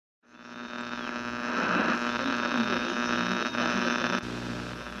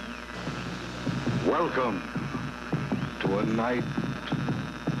Welcome to a night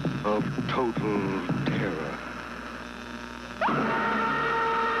of total terror.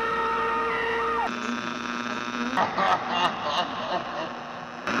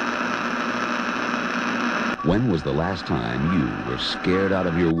 When was the last time you were scared out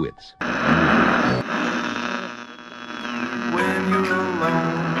of your wits? When you're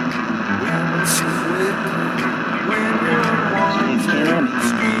alone, when it's quick, when you're unwanted,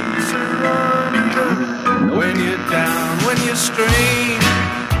 streets are under. When you're down, when you're strained,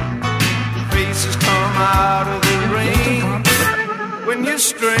 faces come out of the rain. When you're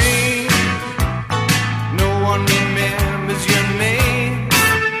strained, no one remembers your name.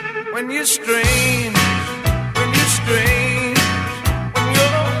 When you're strange, when you're strange, when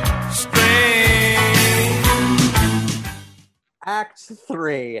you're strange. Act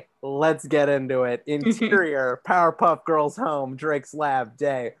 3. Let's get into it. Interior, Powerpuff Girls home, Drake's lab,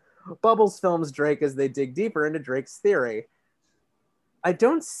 day. Bubbles films Drake as they dig deeper into Drake's theory. I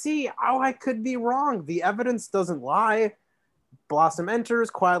don't see how I could be wrong. The evidence doesn't lie. Blossom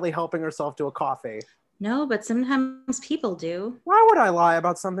enters, quietly helping herself to a coffee. No, but sometimes people do. Why would I lie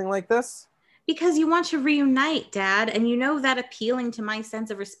about something like this? Because you want to reunite, Dad, and you know that appealing to my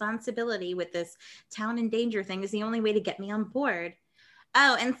sense of responsibility with this town in danger thing is the only way to get me on board.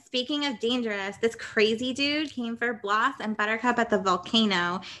 Oh, and speaking of dangerous, this crazy dude came for Bloss and Buttercup at the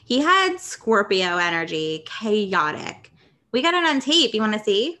volcano. He had Scorpio energy, chaotic. We got it on tape. You want to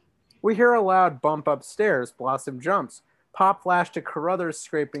see? We hear a loud bump upstairs. Blossom jumps. Pop flash to Carruthers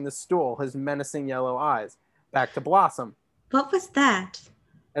scraping the stool, his menacing yellow eyes. Back to Blossom. What was that?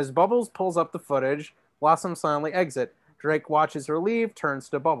 As Bubbles pulls up the footage, Blossom silently exit. Drake watches her leave, turns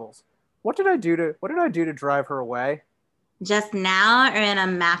to Bubbles. What did I do to drive her away? Just now or in a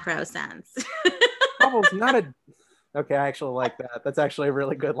macro sense? Bubbles, not a... Okay, I actually like that. That's actually a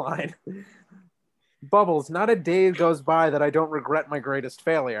really good line. Bubbles, not a day goes by that I don't regret my greatest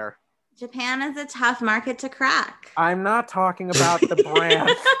failure. Japan is a tough market to crack. I'm not talking about the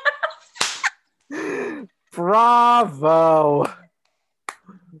brand. Bravo.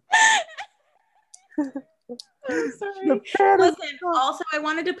 I'm sorry. Listen, also, I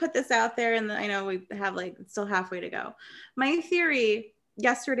wanted to put this out there, and I know we have still halfway to go. My theory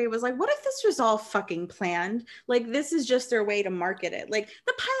yesterday was what if this was all fucking planned? This is just their way to market it. The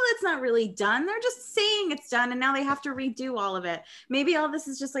pilot's not really done. They're just saying it's done, and now they have to redo all of it. Maybe all this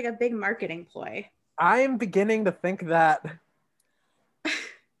is just a big marketing ploy. I am beginning to think that.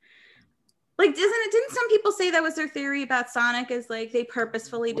 Didn't some people say that was their theory about Sonic, is they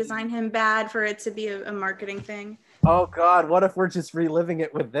purposefully designed him bad for it to be a marketing thing? Oh God, what if we're just reliving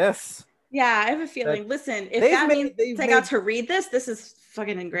it with this? Yeah, I have a feeling. Listen, if that means I got to read this is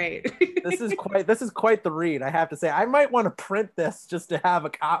fucking great. This is quite the read, I have to say. I might want to print this just to have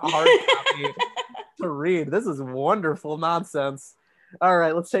a hard copy to read. This is wonderful nonsense. All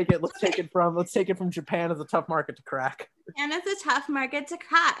right, let's take it from Japan as a tough market to crack. And it's a tough market to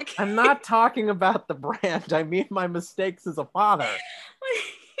crack. I'm not talking about the brand. I mean my mistakes as a father.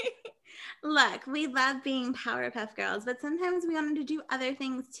 Look, we love being Powerpuff Girls, but sometimes we wanted to do other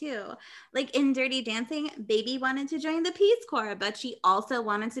things too. In Dirty Dancing, Baby wanted to join the Peace Corps, but she also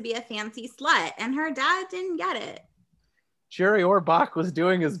wanted to be a fancy slut, and her dad didn't get it. Jerry Orbach was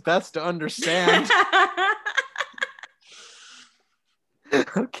doing his best to understand.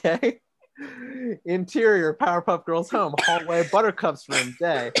 Okay. Interior, Powerpuff Girls home, hallway, Buttercup's room,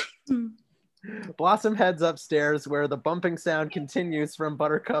 day. Blossom heads upstairs where the bumping sound continues from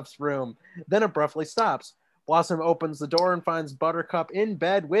Buttercup's room, then abruptly stops. Blossom opens the door and finds Buttercup in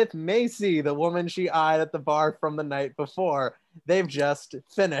bed with Macy, the woman she eyed at the bar from the night before. They've just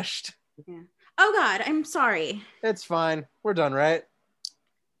finished. Yeah. Oh God, I'm sorry. It's fine. We're done, right?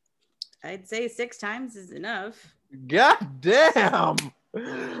 I'd say 6 times is enough. God damn!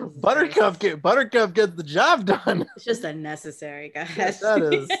 Buttercup gets the job done. It's just unnecessary, guys. Yeah,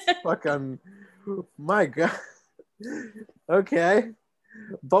 that is fucking, my God. Okay.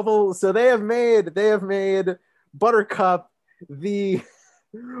 Bubble. So they have made Buttercup the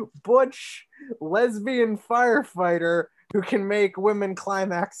butch lesbian firefighter who can make women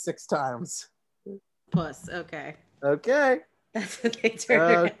climax 6 times. Puss. Okay. Okay. That's what they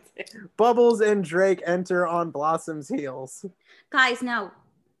turned Bubbles and Drake enter on Blossom's heels. Guys, no.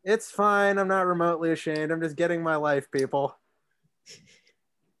 It's fine. I'm not remotely ashamed. I'm just getting my life, people.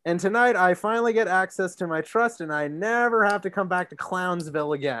 And tonight, I finally get access to my trust, and I never have to come back to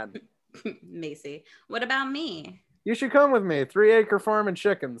Clownsville again. Macy, what about me? You should come with me. 3-acre farm and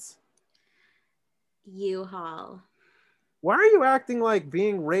chickens. U-Haul. Why are you acting like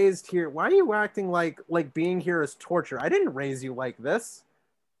being raised here? Why are you acting like being here is torture? I didn't raise you like this.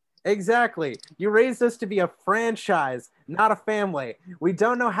 Exactly. You raised us to be a franchise, not a family. We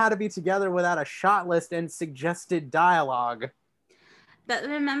don't know how to be together without a shot list and suggested dialogue. But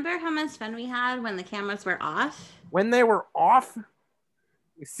remember how much fun we had when the cameras were off? When they were off,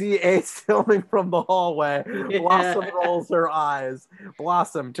 you see Ace filming from the hallway. Blossom rolls her eyes.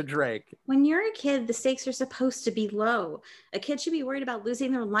 Blossom to Drake. When you're a kid, the stakes are supposed to be low. A kid should be worried about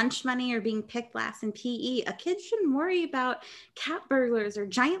losing their lunch money or being picked last in PE. A kid shouldn't worry about cat burglars or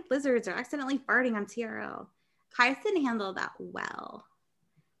giant lizards or accidentally farting on TRL. Carson handled that well.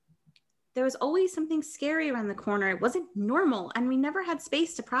 There was always something scary around the corner. It wasn't normal, and we never had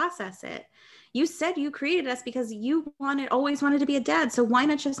space to process it. You said you created us because you always wanted to be a dad, so why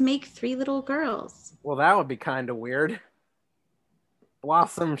not just make 3 little girls? Well, that would be kind of weird.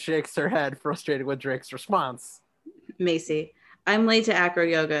 Blossom shakes her head, frustrated with Drake's response. Macy, I'm late to acro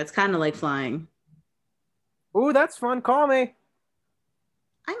yoga. It's kind of like flying. Ooh, that's fun. Call me.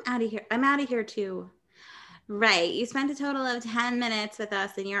 I'm out of here. I'm out of here too. Right. You spent a total of 10 minutes with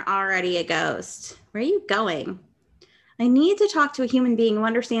us and you're already a ghost. Where are you going? I need to talk to a human being who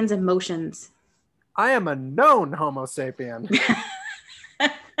understands emotions. I am a known Homo sapien.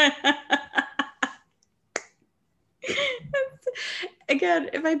 Again,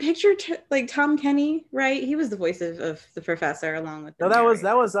 if I picture like Tom Kenny, right? He was the voice of the professor along with. No, that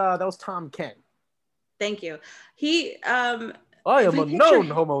was Tom King. Thank you. He I am a known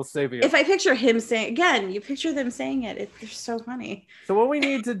Homo sapien. If I picture him saying, again, you picture them saying it, they're so funny. So what we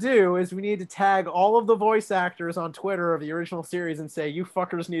need to do is we need to tag all of the voice actors on Twitter of the original series and say, you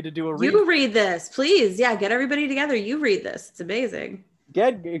fuckers need to do a read. You read this, please. Yeah, get everybody together. You read this. It's amazing.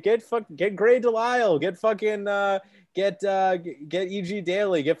 Get Gray Delisle. Get fucking get E.G.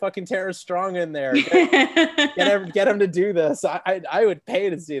 Daily. Get fucking Tara Strong in there. Get him to do this. I would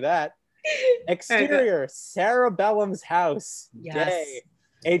pay to see that. Exterior, Sarah Bellum's house. Yes. Day.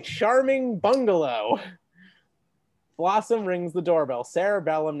 A charming bungalow. Blossom rings the doorbell. Sarah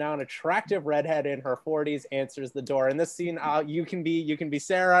Bellum, now an attractive redhead in her 40s, answers the door. In this scene, you can be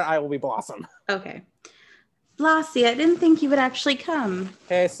Sarah. I will be Blossom. Okay. Flossie, I didn't think you would actually come.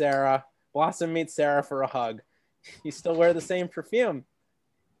 Hey, Sarah. Blossom meets Sarah for a hug. You still wear the same perfume.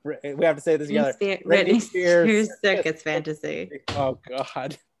 We have to say this together. Britney Spears Circus Fantasy. Oh,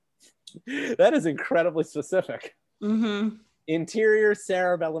 God. That is incredibly specific. Mm-hmm. Interior,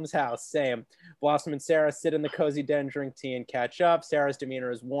 Sarah Bellum's house. Same. Blossom and Sarah sit in the cozy den, drink tea, and catch up. Sarah's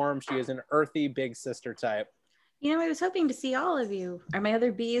demeanor is warm. She is an earthy big sister type. You know, I was hoping to see all of you. Are my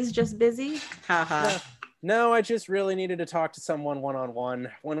other bees just busy? Haha. No, I just really needed to talk to someone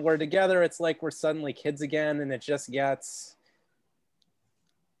one-on-one. When we're together, it's like we're suddenly kids again, and it just gets...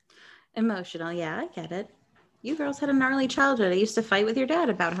 emotional. Yeah, I get it. You girls had a gnarly childhood. I used to fight with your dad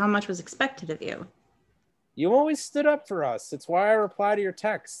about how much was expected of you. You always stood up for us. It's why I reply to your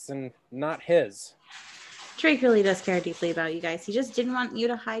texts and not his. Drake really does care deeply about you guys. He just didn't want you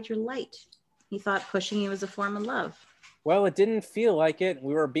to hide your light. He thought pushing you was a form of love. Well, it didn't feel like it.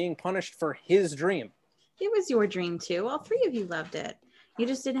 We were being punished for his dream. It was your dream too. All 3 of you loved it. You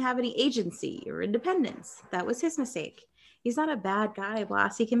just didn't have any agency or independence. That was his mistake. He's not a bad guy,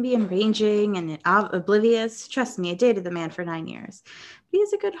 Bloss. He can be enraging and oblivious. Trust me, I dated the man for 9 years. But he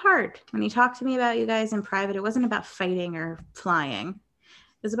has a good heart. When he talked to me about you guys in private, it wasn't about fighting or flying.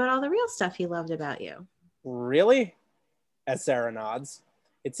 It was about all the real stuff he loved about you. Really? As Sarah nods.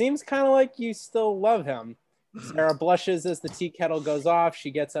 It seems kind of like you still love him. Sarah blushes as the tea kettle goes off. She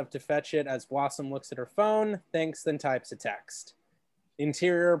gets up to fetch it as Blossom looks at her phone, thinks, then types a text.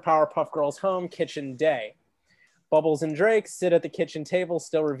 Interior, Powerpuff Girls home, kitchen day. Bubbles and Drake sit at the kitchen table,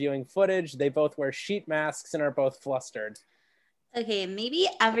 still reviewing footage. They both wear sheet masks and are both flustered. Okay, maybe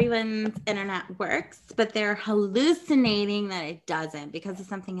everyone's internet works, but they're hallucinating that it doesn't because of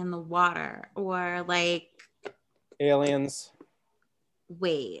something in the water or like... aliens.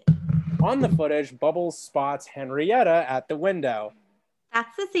 Wait. On the footage, Bubbles spots Henrietta at the window.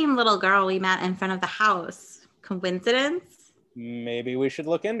 That's the same little girl we met in front of the house. Coincidence? Maybe we should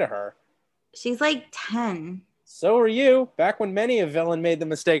look into her. She's like 10. So are you, back when many a villain made the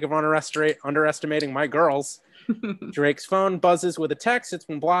mistake of underestimating my girls. Drake's phone buzzes with a text. It's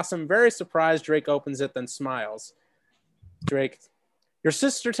when Blossom, very surprised, Drake opens it, then smiles. Drake, your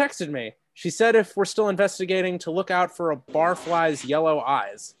sister texted me. She said if we're still investigating to look out for a barfly's yellow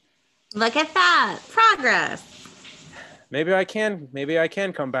eyes. Look at that. Progress. Maybe I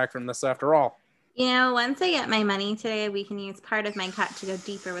can come back from this after all. You know, once I get my money today, we can use part of my cut to go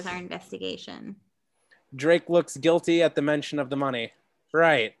deeper with our investigation. Drake looks guilty at the mention of the money.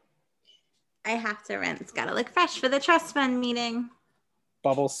 Right. I have to rinse. Gotta look fresh for the trust fund meeting.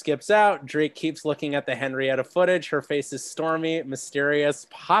 Bubbles skips out. Drake keeps looking at the Henrietta footage. Her face is stormy, mysterious,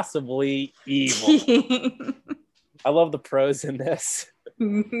 possibly evil. I love the prose in this.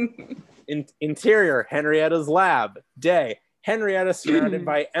 Interior, Henrietta's lab. Day, Henrietta, surrounded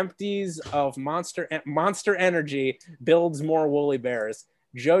by empties of monster energy, builds more woolly bears.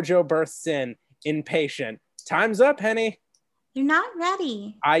 Jojo bursts in, impatient. Time's up, Henny. You're not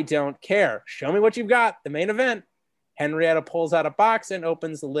ready. I don't care. Show me what you've got. The main event. Henrietta pulls out a box and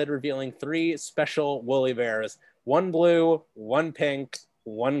opens the lid, revealing 3 special woolly bears. 1 blue, 1 pink,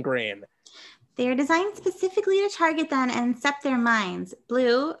 1 green. They are designed specifically to target them and set their minds.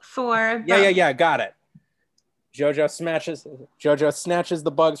 Blue for... Yeah, got it. Jojo snatches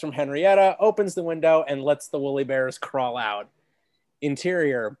the bugs from Henrietta, opens the window, and lets the woolly bears crawl out.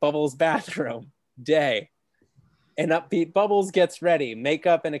 Interior, Bubbles' bathroom. Day. An upbeat Bubbles gets ready.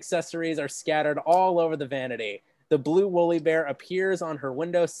 Makeup and accessories are scattered all over the vanity. The blue woolly bear appears on her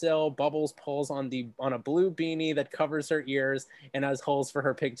windowsill. Bubbles pulls on a blue beanie that covers her ears and has holes for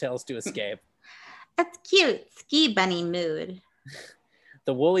her pigtails to escape. That's cute. Ski bunny mood.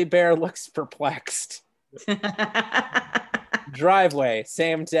 The woolly bear looks perplexed. Driveway,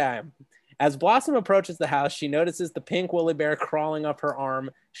 same time. As Blossom approaches the house, she notices the pink woolly bear crawling up her arm.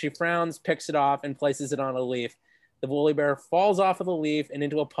 She frowns, picks it off, and places it on a leaf. The woolly bear falls off of the leaf and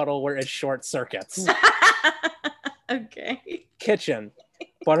into a puddle where it short circuits. Okay. Kitchen.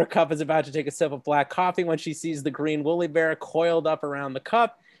 Buttercup is about to take a sip of black coffee when she sees the green woolly bear coiled up around the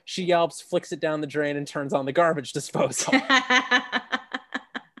cup. She yelps, flicks it down the drain, and turns on the garbage disposal.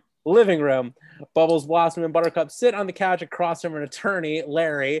 Living room. Bubbles, Blossom, and Buttercup sit on the couch across from an attorney,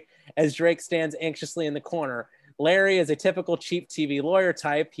 Larry, as Drake stands anxiously in the corner. Larry is a typical cheap TV lawyer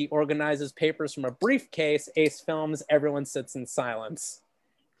type. He organizes papers from a briefcase. Ace films. Everyone sits in silence.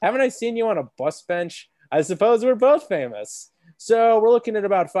 Haven't I seen you on a bus bench? I suppose we're both famous. So we're looking at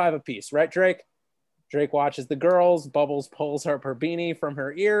about 5 apiece, right, Drake? Drake watches the girls. Bubbles pulls her beanie from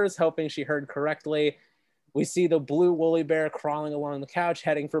her ears, hoping she heard correctly. We see the blue woolly bear crawling along the couch,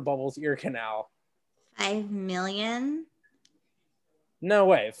 heading for Bubbles' ear canal. 5 million? No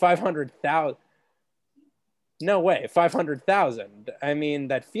way. 500,000. No way. 500,000. I mean,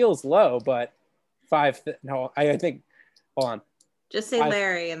 that feels low, but I think, hold on. Just say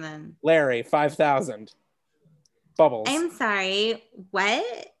Larry and then. Larry, 5,000. Bubbles. I'm sorry.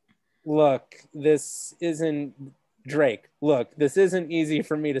 What? Look, this isn't Drake. Look, this isn't easy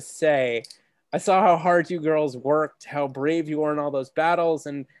for me to say. I saw how hard you girls worked, how brave you were in all those battles,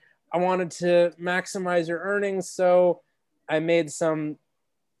 and I wanted to maximize your earnings, so I made some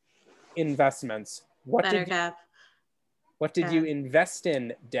investments. What did you invest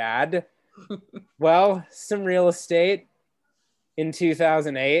in, Dad? Well, some real estate in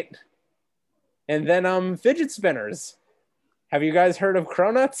 2008. And then fidget spinners. Have you guys heard of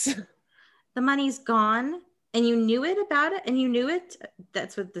Cronuts? The money's gone and you knew it about it and you knew it.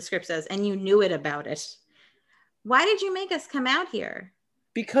 That's what the script says. And you knew it about it. Why did you make us come out here?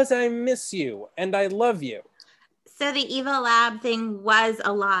 Because I miss you and I love you. So the evil lab thing was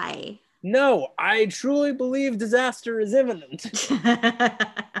a lie. No, I truly believe disaster is imminent.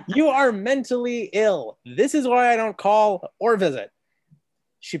 You are mentally ill. This is why I don't call or visit.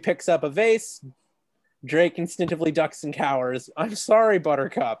 She picks up a vase. Drake instinctively ducks and cowers. I'm sorry,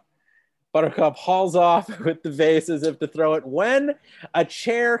 Buttercup. Buttercup hauls off with the vase as if to throw it when a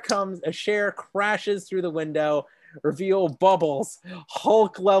chair crashes through the window. Reveal Bubbles,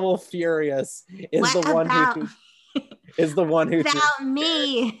 Hulk level furious, is the one who about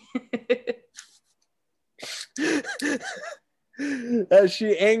me. As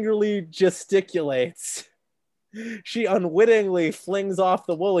she angrily gesticulates, she unwittingly flings off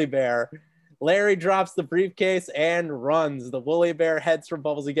the woolly bear. Larry drops the briefcase and runs. The woolly bear heads for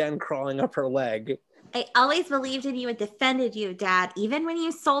Bubbles again, crawling up her leg. I always believed in you and defended you, Dad, even when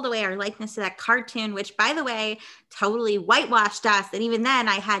you sold away our likeness to that cartoon, which, by the way, totally whitewashed us. And even then,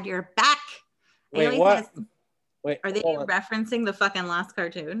 I had your back. Wait, what? Wait, are they referencing the fucking last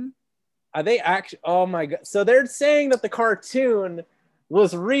cartoon? Are they actually? Oh my God. So they're saying that the cartoon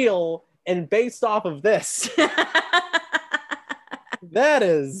was real and based off of this.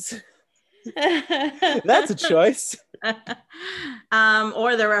 That's a choice. Or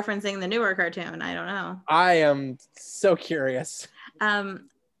they're referencing the newer cartoon. I don't know. I am so curious.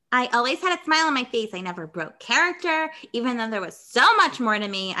 I always had a smile on my face. I never broke character. Even though there was so much more to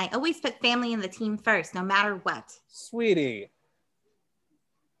me, I always put family and the team first, no matter what. Sweetie.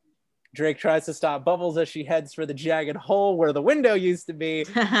 Drake tries to stop Bubbles as she heads for the jagged hole where the window used to be.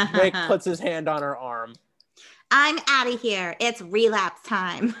 Drake puts his hand on her arm. I'm out of here. It's relapse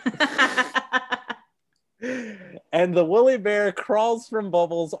time. And the woolly bear crawls from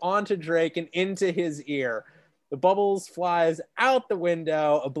Bubbles onto Drake and into his ear. The Bubbles flies out the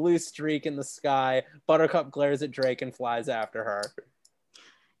window, a blue streak in the sky. Buttercup glares at Drake and flies after her.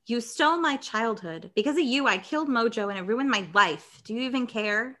 You stole my childhood. Because of you, I killed Mojo and it ruined my life. Do you even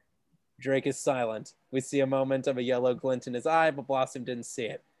care? Drake is silent. We see a moment of a yellow glint in his eye, but Blossom didn't see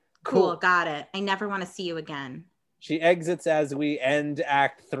it. Cool, got it. I never want to see you again. She exits as we end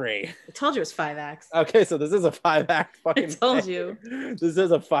Act 3. I told you it was 5 acts. Okay, so this is a 5-act fucking I told thing. you. This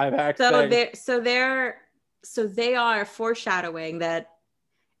is a 5-act thing. So they are foreshadowing that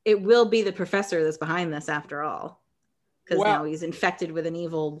it will be the professor that's behind this after all. Because now he's infected with an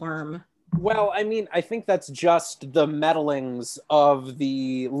evil worm. Well, I mean, I think that's just the meddlings of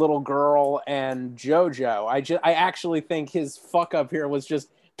the little girl and JoJo. I actually think his fuck up here was just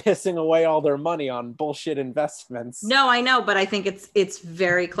pissing away all their money on bullshit investments. No, I know, but I think it's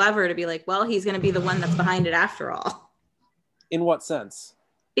very clever to be like, well, he's going to be the one that's behind it after all. In what sense?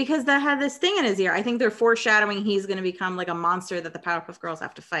 Because that had this thing in his ear. I think they're foreshadowing he's going to become like a monster that the Powerpuff Girls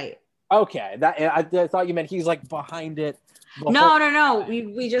have to fight. Okay, I thought you meant he's like behind it. No.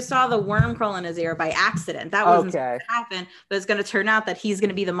 We just saw the worm crawl in his ear by accident. That wasn't going to happen, but it's going to turn out that he's going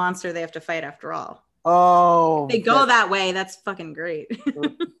to be the monster they have to fight after all. Oh, if they go that way. That's fucking great.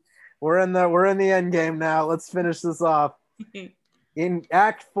 We're in the end game now. Let's finish this off. In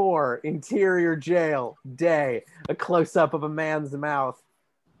Act 4, interior jail, day, a close-up of a man's mouth.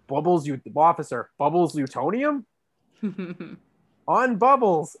 Bubbles, officer, Bubbles Utonium? On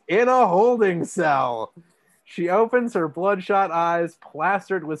Bubbles, in a holding cell. She opens her bloodshot eyes,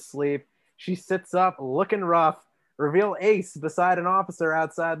 plastered with sleep. She sits up, looking rough. Reveal Ace beside an officer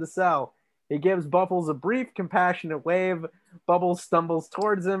outside the cell. He gives Bubbles a brief, compassionate wave. Bubbles stumbles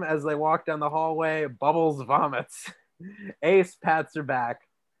towards him as they walk down the hallway. Bubbles vomits. Ace pats her back.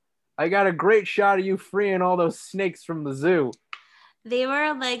 I got a great shot of you freeing all those snakes from the zoo. They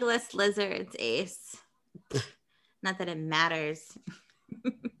were legless lizards, Ace. Not that it matters.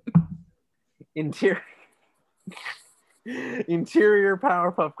 Interior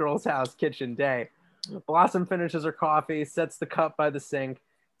Powerpuff Girls house, kitchen, day. Blossom finishes her coffee, sets the cup by the sink.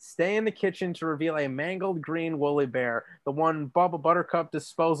 Stay in the kitchen to reveal a mangled green woolly bear. The one Buttercup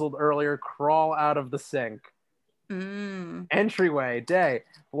disposed earlier crawl out of the sink. Entryway, day.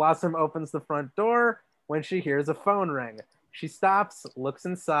 Blossom opens the front door when she hears a phone ring. She stops, looks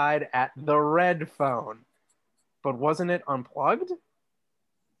inside at the red phone. But wasn't it unplugged?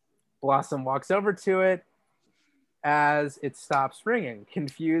 Blossom walks over to it as it stops ringing.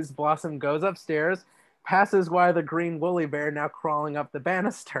 Confused, Blossom goes upstairs, passes by the green woolly bear now crawling up the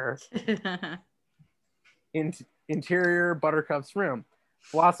banister. Interior Buttercup's room.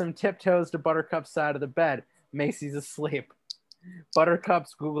 Blossom tiptoes to Buttercup's side of the bed. Macy's asleep.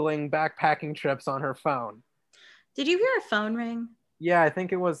 Buttercup's Googling backpacking trips on her phone. Did you hear a phone ring? Yeah, I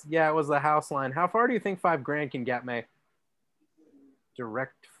think it was the house line. How far do you think $5,000 can get me?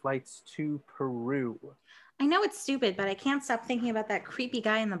 Direct flights to Peru. I know it's stupid, but I can't stop thinking about that creepy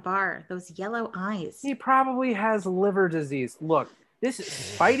guy in the bar. Those yellow eyes. He probably has liver disease. Look, this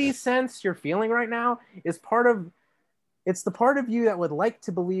spidey sense you're feeling right now is it's the part of you that would like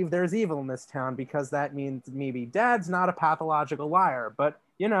to believe there's evil in this town because that means maybe Dad's not a pathological liar, but,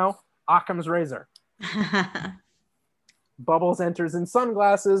 you know, Occam's razor. Bubbles enters in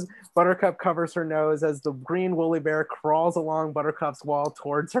sunglasses. Buttercup covers her nose as the green woolly bear crawls along Buttercup's wall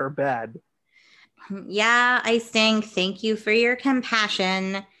towards her bed. Yeah, I stink. Thank you for your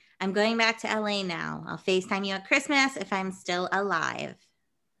compassion. I'm going back to LA now. I'll FaceTime you at Christmas if I'm still alive.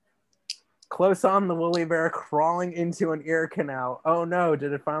 Close on, the woolly bear crawling into an ear canal. Oh no,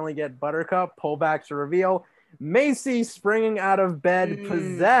 did it finally get Buttercup? Pull back to reveal Macy springing out of bed,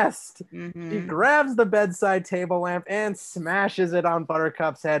 possessed. She grabs the bedside table lamp and smashes it on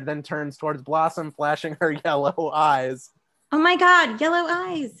Buttercup's head, then turns towards Blossom, flashing her yellow eyes. Oh my God, yellow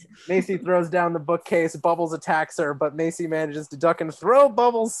eyes. Macy throws down the bookcase. Bubbles attacks her, but Macy manages to duck and throw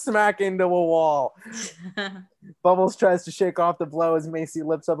Bubbles smack into a wall. Bubbles tries to shake off the blow as Macy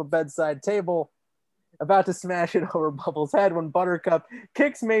lifts up a bedside table, about to smash it over Bubbles' head when Buttercup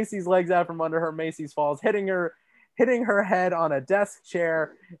kicks Macy's legs out from under her. Macy falls, hitting her head on a desk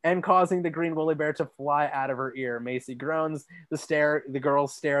chair and causing the green woolly bear to fly out of her ear. Macy groans. The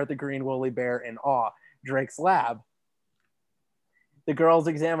girls stare at the green woolly bear in awe. Drake's lab. The girls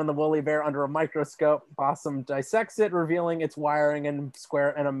examine the woolly bear under a microscope. Blossom dissects it, revealing its wiring and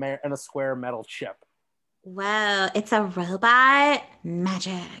a square metal chip. Wow, it's a robot?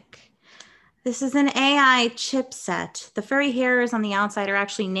 Magic. This is an AI chipset. The furry hairs on the outside are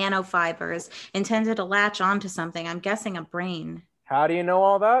actually nanofibers intended to latch onto something. I'm guessing a brain. How do you know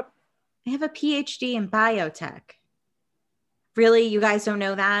all that? I have a PhD in biotech. Really? You guys don't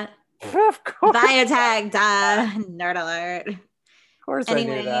know that? Of course. Biotech, nerd alert. Of course I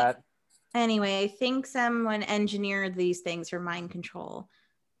Anyway. knew that. Anyway, I think someone engineered these things for mind control.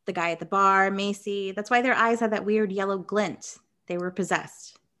 The guy at the bar, Macy. That's why their eyes had that weird yellow glint. They were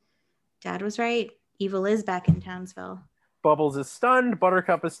possessed. Dad was right. Evil is back in Townsville. Bubbles is stunned.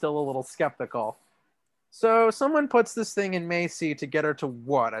 Buttercup is still a little skeptical. So someone puts this thing in Macy to get her to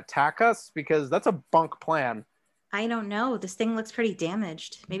what? Attack us? Because that's a bunk plan. I don't know. This thing looks pretty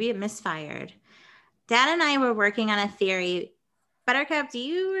damaged. Maybe it misfired. Dad and I were working on a theory. Buttercup, do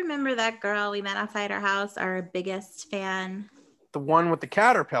you remember that girl we met outside our house, our biggest fan? The one with the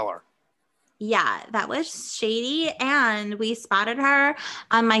caterpillar. Yeah, that was shady. And we spotted her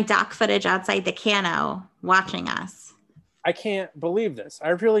on my dock footage outside the Cano watching us. I can't believe this. I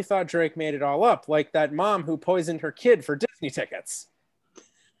really thought Drake made it all up, like that mom who poisoned her kid for Disney tickets.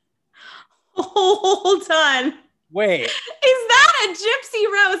 Hold on. Wait. Is that a Gypsy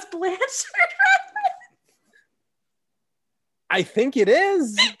Rose Blanchard reference? I think it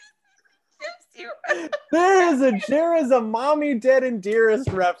is. Gypsy Rose. There is a Mommy Dead and Dearest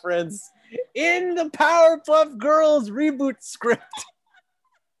reference in the Powerpuff Girls reboot script.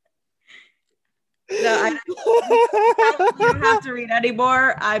 No, you don't have to read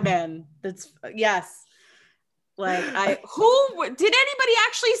anymore. I'm in. That's yes. Like who did anybody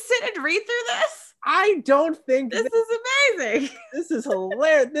actually sit and read through this? I don't think This is amazing. this is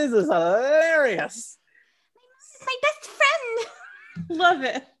hilarious. This is hilarious. My best friend. Love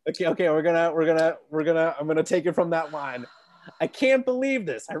it. Okay, we're gonna I'm gonna take it from that line. I can't believe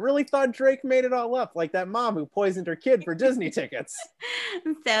this. I really thought Drake made it all up, like that mom who poisoned her kid for Disney tickets.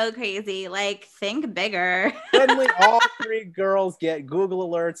 So crazy. Like, think bigger. Suddenly, all three girls get Google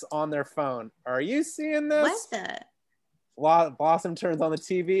alerts on their phone. Are you seeing this? What's that? Blossom turns on the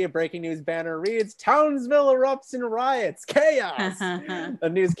TV. A breaking news banner reads, Townsville erupts in riots. Chaos. A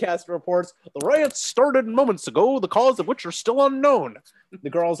newscaster reports, the riots started moments ago, the cause of which are still unknown. The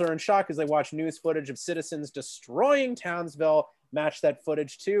girls are in shock as they watch news footage of citizens destroying Townsville. Match that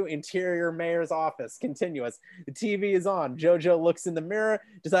footage to interior mayor's office. Continuous. The TV is on. JoJo looks in the mirror,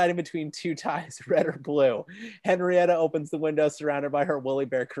 deciding between two ties, red or blue. Henrietta opens the window surrounded by her Woolly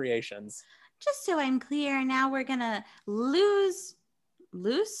Bear creations. Just so I'm clear, now we're gonna loose.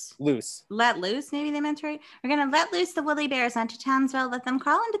 Let loose, maybe they meant right. We're gonna let loose the woolly bears onto Townsville, let them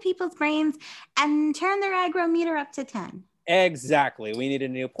crawl into people's brains, and turn their aggro meter up to 10. Exactly. We need a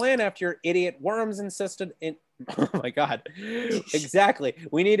new plan after your idiot worms insisted in. Oh my God. Exactly.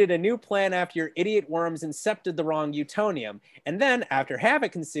 We needed a new plan after your idiot worms incepted the wrong Utonium. And then, after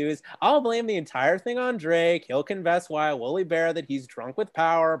havoc ensues, I'll blame the entire thing on Drake. He'll confess why a woolly bear that he's drunk with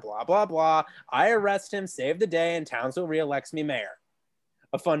power, blah, blah, blah. I arrest him, save the day, and Townsville re-elects me mayor.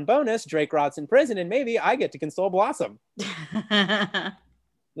 A fun bonus, Drake rots in prison, and maybe I get to console Blossom.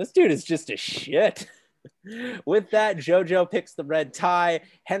 This dude is just a shit. With that, JoJo picks the red tie.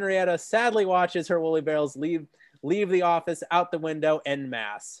 Henrietta sadly watches her woolly bears leave the office out the window en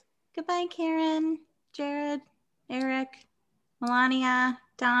masse. Goodbye, Karen, Jared, Eric, Melania,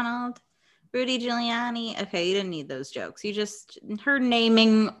 Donald, Rudy Giuliani. Okay, you didn't need those jokes. Her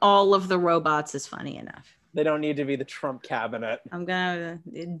naming all of the robots is funny enough. They don't need to be the Trump cabinet. I'm gonna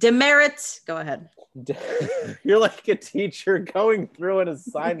demerit. Go ahead. You're like a teacher going through an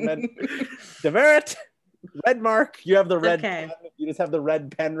assignment. Demerit. Red mark. You have the red pen. You just have the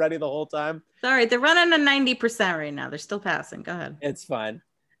red pen ready the whole time. Sorry, they're running a 90% right now. They're still passing. Go ahead. It's fine.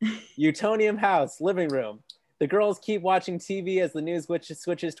 Utonium house, living room. The girls keep watching TV as the news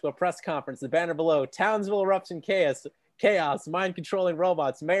switches to a press conference. The banner below, Townsville erupts in chaos, mind-controlling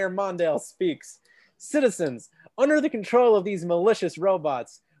robots. Mayor Mondale speaks. Citizens, under the control of these malicious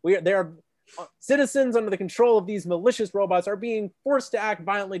robots, citizens under the control of these malicious robots are being forced to act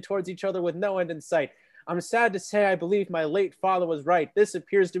violently towards each other with no end in sight. I'm sad to say I believe my late father was right. This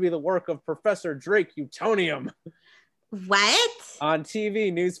appears to be the work of Professor Drake Utonium. What? On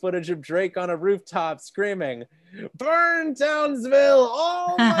TV, news footage of Drake on a rooftop screaming, "Burn Townsville!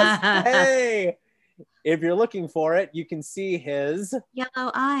 All must pay!" If you're looking for it, you can see his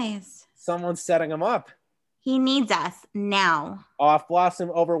yellow eyes. Someone's setting him up. He needs us now. Off Blossom,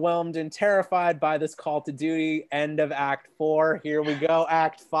 overwhelmed and terrified by this call to duty. End of Act 4. Here we go.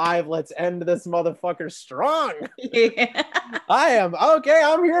 Act 5. Let's end this motherfucker strong. Yeah. I'm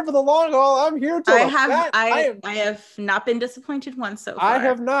here for the long haul. I'm here till I have not been disappointed once so far. I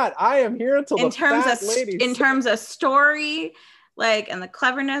have not. I am here till in terms of story, like, and the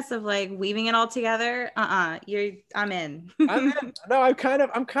cleverness of like weaving it all together. I'm in. I'm in. No, I'm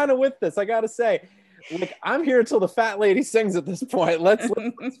kind of with this. I gotta say. Like, I'm here till the fat lady sings at this point. Let's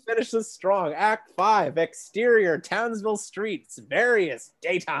finish this strong. Act 5, exterior, Townsville streets, various,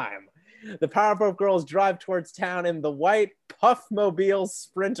 daytime. The Powerpuff Girls drive towards town in the white Puffmobile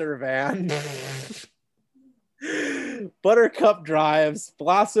Sprinter van. Buttercup drives,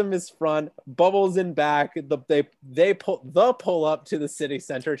 Blossom is front, Bubbles in back. They pull up to the city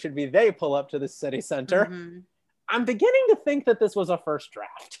center. It should be they pull up to the city center. Mm-hmm. I'm beginning to think that this was a first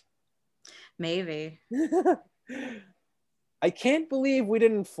draft. Maybe. I can't believe we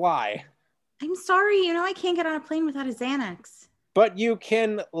didn't fly. I'm sorry, you know I can't get on a plane without a Xanax. But you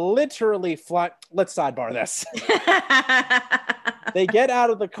can literally fly. Let's sidebar this. They get out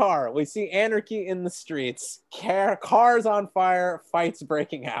of the car. We see anarchy in the streets. Cars on fire. Fights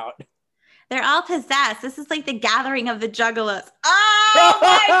breaking out. They're all possessed. This is like the gathering of the juggalos. Oh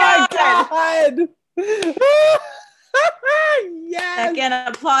my God! Yes! Second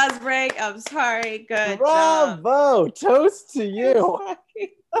applause break. I'm sorry. Good Bravo! job. Toast to you.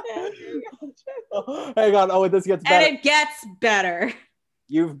 Hang on. Oh, this gets better. And it gets better.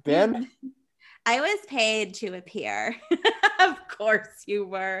 You've been? I was paid to appear. Of course you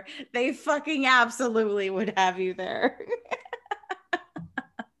were. They fucking absolutely would have you there.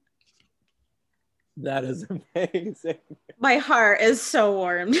 That is amazing. My heart is so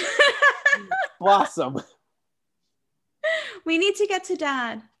warmed. Blossom. We need to get to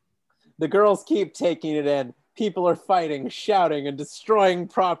Dad. The girls keep taking it in. People are fighting, shouting, and destroying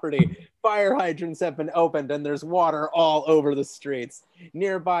property. Fire hydrants have been opened, and there's water all over the streets.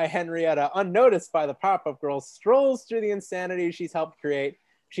 Nearby, Henrietta, unnoticed by the Powerpuff Girls, strolls through the insanity she's helped create.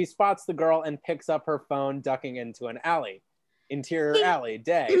 She spots the girl and picks up her phone, ducking into an alley. Interior alley,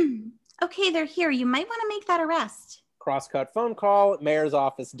 day. Okay, they're here. You might want to make that arrest. Crosscut phone call, mayor's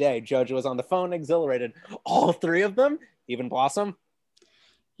office, day. Jojo is on the phone, exhilarated. All three of them? Even Blossom?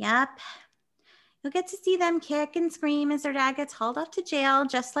 Yep. You'll get to see them kick and scream as their dad gets hauled off to jail,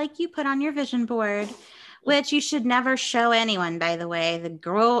 just like you put on your vision board, which you should never show anyone, by the way. The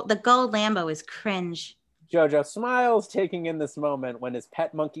gold Lambo is cringe. Jojo smiles, taking in this moment. When his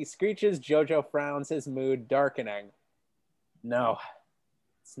pet monkey screeches, Jojo frowns, his mood darkening. No,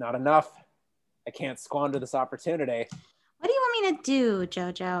 it's not enough. I can't squander this opportunity. What do you want me to do,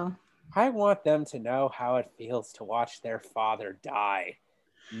 Jojo? I want them to know how it feels to watch their father die.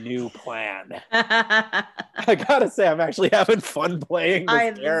 New plan. I gotta say, I'm actually having fun playing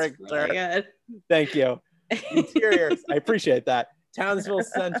this character. Really good. Thank you. Interiors, I appreciate that. Townsville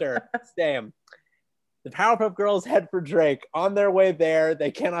Center, same. The Powerpuff Girls head for Drake. On their way there,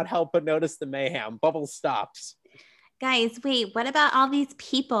 they cannot help but notice the mayhem. Bubbles stops. Guys, wait, what about all these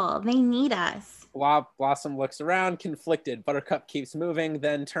people? They need us. Blossom looks around, conflicted. Buttercup keeps moving,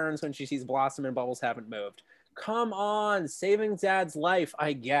 then turns when she sees Blossom and Bubbles haven't moved. Come on, saving Dad's life,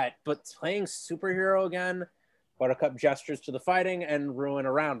 I get, but playing superhero again? Buttercup gestures to the fighting and ruin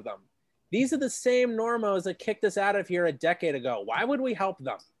around them. These are the same normos that kicked us out of here a decade ago. Why would we help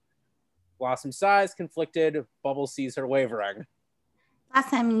them? Blossom sighs, conflicted. Bubbles sees her wavering.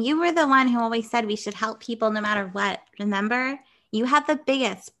 Blossom, you were the one who always said we should help people no matter what, remember? You had the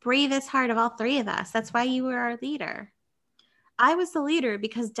biggest, bravest heart of all three of us. That's why you were our leader. I was the leader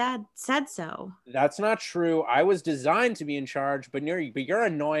because Dad said so. That's not true. I was designed to be in charge, but you're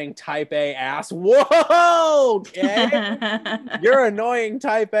annoying type A ass. Whoa! Okay? Your annoying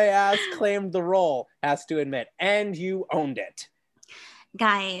type A ass claimed the role, has to admit, and you owned it.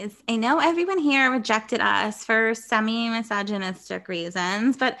 Guys, I know everyone here rejected us for semi-misogynistic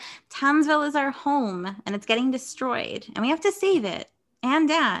reasons, but Townsville is our home and it's getting destroyed and we have to save it. And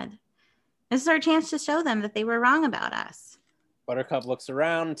Dad. This is our chance to show them that they were wrong about us. Buttercup looks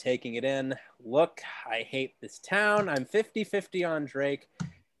around, taking it in. Look, I hate this town. I'm 50-50 on Drake,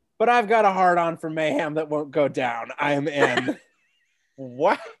 but I've got a hard-on for mayhem that won't go down. I am in.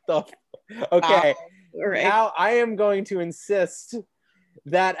 What the? Okay, Right. now I am going to insist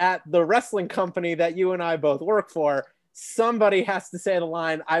that at the wrestling company that you and I both work for, somebody has to say the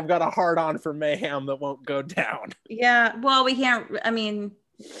line, I've got a hard-on for mayhem that won't go down. Yeah, well, we can't, I mean,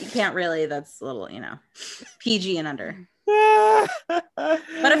 you can't really, that's a little, PG and under. But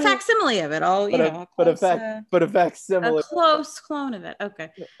a facsimile of it, all, but a facsimile. A close clone of it. Okay.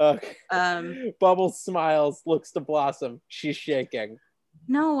 Okay. Bubbles smiles, looks to Blossom. She's shaking.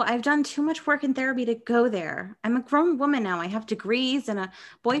 No, I've done too much work in therapy to go there. I'm a grown woman now. I have degrees and a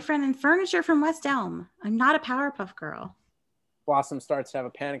boyfriend and furniture from West Elm. I'm not a Powerpuff Girl. Blossom starts to have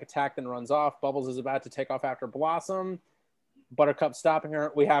a panic attack, then runs off. Bubbles is about to take off after Blossom. Buttercup stopping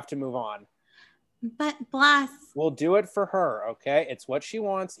her. We have to move on. But Bloss. We'll do it for her, okay? It's what she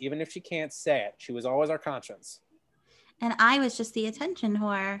wants, even if she can't say it. She was always our conscience. And I was just the attention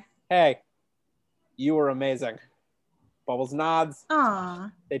whore. Hey, You were amazing. Bubbles nods.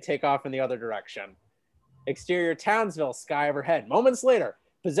 Aw. They take off in the other direction. Exterior Townsville, sky overhead. Moments later,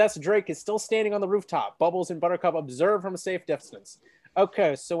 possessed Drake is still standing on the rooftop. Bubbles and Buttercup observe from a safe distance.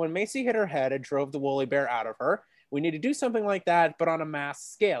 Okay, so when Macy hit her head, it drove the woolly bear out of her. We need to do something like that, but on a mass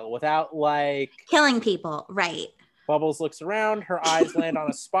scale, without, like... Killing people, right. Bubbles looks around. Her eyes land on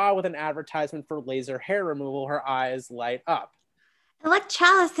a spa with an advertisement for laser hair removal. Her eyes light up.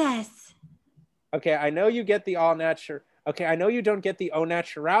 Electrolysis. Okay, I know you get the all-natural... Okay, I know you don't get the au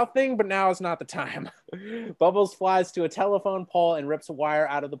natural thing, but now is not the time. Bubbles flies to a telephone pole and rips a wire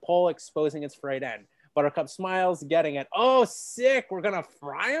out of the pole, exposing its frayed end. Buttercup smiles, getting it. Oh, sick! We're gonna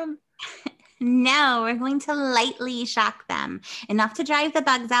fry them? No, we're going to lightly shock them. Enough to drive the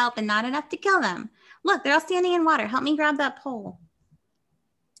bugs out, but not enough to kill them. Look, they're all standing in water. Help me grab that pole.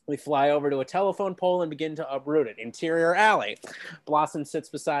 We fly over to a telephone pole and begin to uproot it. Interior alley. Blossom sits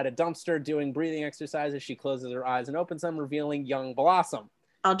beside a dumpster doing breathing exercises. She closes her eyes and opens them, revealing young Blossom.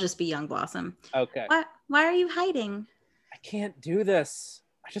 I'll just be young Blossom. Okay. Why are you hiding? I can't do this.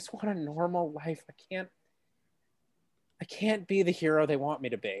 I just want a normal life. I can't be the hero they want me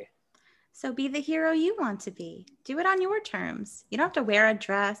to be. So be the hero you want to be. Do it on your terms. You don't have to wear a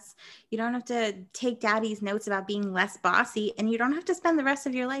dress. You don't have to take daddy's notes about being less bossy. And you don't have to spend the rest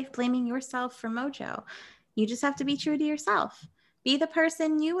of your life blaming yourself for Mojo. You just have to be true to yourself. Be the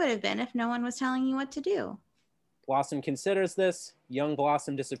person you would have been if no one was telling you what to do. Blossom considers this. Young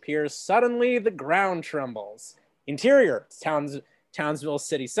Blossom disappears. Suddenly, the ground trembles. Interior, Townsville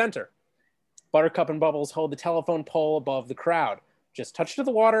City Center. Buttercup and Bubbles hold the telephone pole above the crowd. Just touch to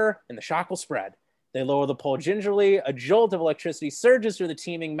the water, and the shock will spread. They lower the pole gingerly. A jolt of electricity surges through the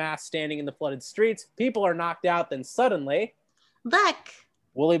teeming mass standing in the flooded streets. People are knocked out. Then suddenly... Look!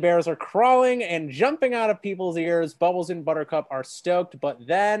 Woolly bears are crawling and jumping out of people's ears. Bubbles and Buttercup are stoked, but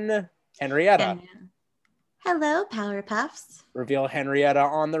then... Henrietta. Hello, Powerpuffs. Reveal Henrietta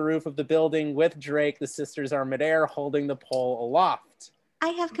on the roof of the building with Drake. The sisters are midair, holding the pole aloft. I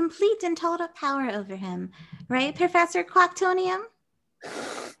have complete and total power over him. Right, Professor Quacktonium?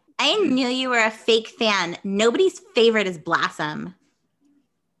 I knew you were a fake fan. Nobody's favorite is Blossom.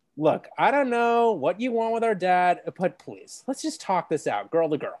 Look, I don't know what you want with our dad, but please, let's just talk this out, girl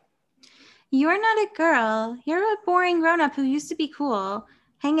to girl. You're not a girl. You're a boring grown-up who used to be cool.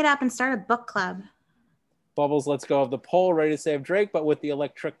 Hang it up and start a book club. Bubbles lets go of the pole, ready to save Drake, but with the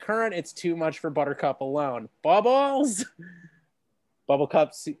electric current, it's too much for Buttercup alone. Bubbles!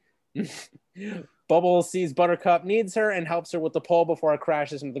 Bubbles sees Buttercup needs her and helps her with the pole before it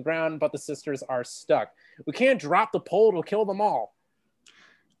crashes into the ground, but the sisters are stuck. We can't drop the pole, it'll kill them all.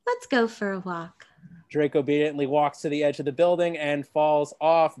 Let's go for a walk. Drake obediently walks to the edge of the building and falls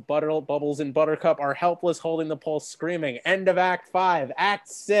off. Bubbles and Buttercup are helpless, holding the pole, screaming. End of Act 5, Act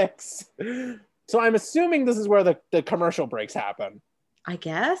 6. So I'm assuming this is where the commercial breaks happen. I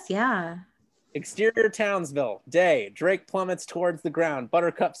guess, yeah. Exterior Townsville, day. Drake plummets towards the ground.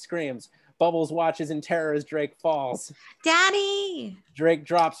 Buttercup screams. Bubbles watches in terror as Drake falls. Daddy! Drake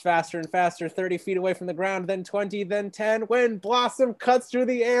drops faster and faster, 30 feet away from the ground, then 20, then 10, when Blossom cuts through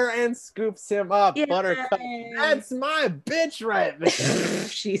the air and scoops him up. Yay. Buttercup, that's my bitch right there.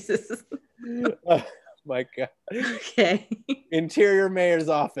 Jesus. Oh my God. Okay. Interior Mayor's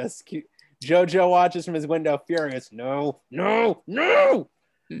office. Jojo watches from his window, furious. No, no, no!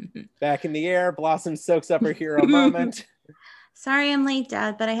 Back in the air, Blossom soaks up her hero moment. Sorry I'm late,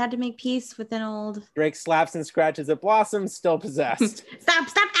 Dad, but I had to make peace with an old... Drake slaps and scratches at Blossom, still possessed. Stop,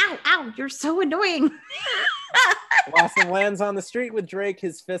 ow, ow, you're so annoying. Blossom lands on the street with Drake,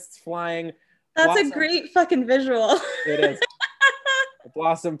 his fists flying. That's Blossom, a great fucking visual. It is.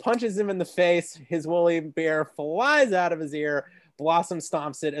 Blossom punches him in the face. His woolly bear flies out of his ear. Blossom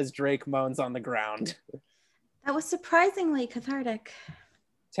stomps it as Drake moans on the ground. That was surprisingly cathartic.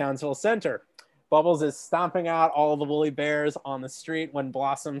 Townsville Center. Bubbles is stomping out all the woolly bears on the street when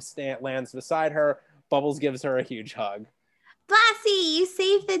Blossom lands beside her. Bubbles gives her a huge hug. Blossie, you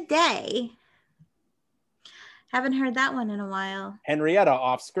saved the day. Haven't heard that one in a while. Henrietta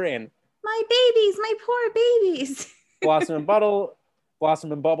off screen. My babies, my poor babies.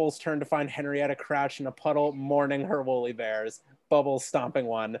 Blossom and Bubbles turn to find Henrietta crouched in a puddle, mourning her woolly bears. Bubbles stomping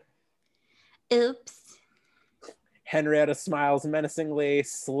one. Oops. Henrietta smiles menacingly,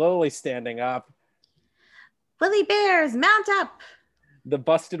 slowly standing up. Woolly bears, mount up! The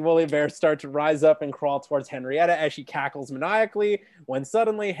busted woolly bears start to rise up and crawl towards Henrietta as she cackles maniacally, when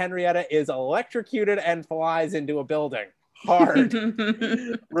suddenly Henrietta is electrocuted and flies into a building. Hard.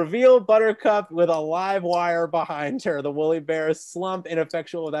 Reveal Buttercup with a live wire behind her. The woolly bears slump,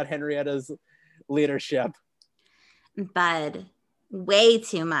 ineffectual without Henrietta's leadership. Bud, way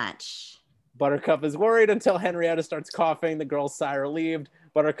too much. Buttercup is worried until Henrietta starts coughing. The girls sigh relieved.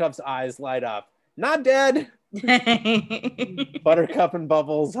 Buttercup's eyes light up. Not dead! Buttercup and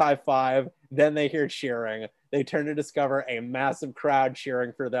Bubbles high five. Then they hear cheering. They turn to discover a massive crowd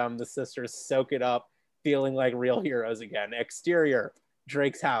cheering for them. The sisters soak it up, feeling like real heroes again. Exterior,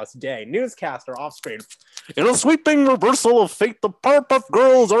 Drake's house, day. Newscaster off screen. In a sweeping reversal of fate, the Powerpuff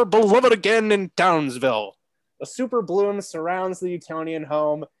Girls are beloved again in Townsville. A super bloom surrounds the Newtonian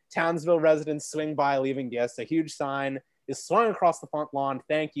home. Townsville residents swing by, leaving gifts. A huge sign is swung across the front lawn.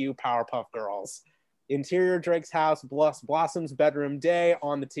 Thank you, Powerpuff Girls. Interior, Drake's house, Blossom's bedroom, day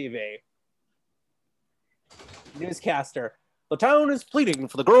on the TV. Newscaster. The town is pleading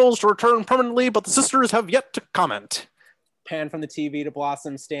for the girls to return permanently, but the sisters have yet to comment. Pan from the TV to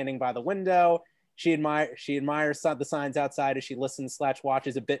Blossom standing by the window. She admires the signs outside as she listens /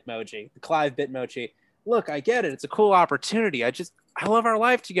 watches a Bitmoji. The Clive Bitmoji. Look, I get it. It's a cool opportunity. I love our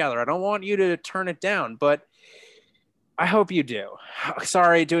life together. I don't want you to turn it down, but I hope you do.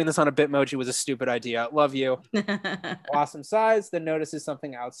 Sorry, doing this on a Bitmoji was a stupid idea. Love you. Blossom sighs, then notices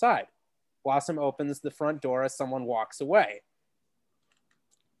something outside. Blossom opens the front door as someone walks away.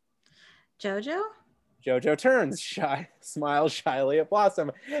 Jojo? Jojo turns, smiles shyly at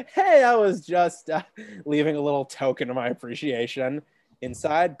Blossom. Hey, I was just leaving a little token of my appreciation.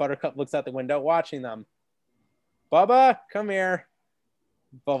 Inside, Buttercup looks out the window, watching them. Bubba, come here.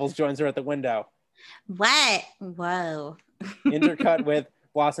 Bubbles joins her at the window. What? Whoa. Intercut with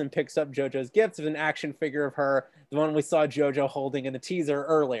Blossom picks up Jojo's gifts with an action figure of her, the one we saw Jojo holding in the teaser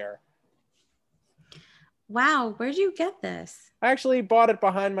earlier. Wow, where'd you get this? I actually bought it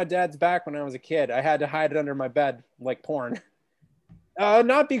behind my dad's back when I was a kid. I had to hide it under my bed, like porn.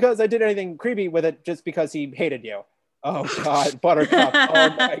 Not because I did anything creepy with it, just because he hated you. Oh, God, Buttercup.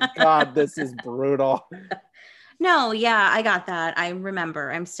 Oh, my God, this is brutal. No, yeah, I got that. I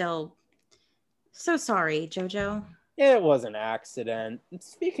remember. I'm still so sorry, Jojo. It was an accident.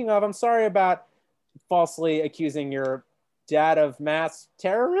 Speaking of, I'm sorry about falsely accusing your dad of mass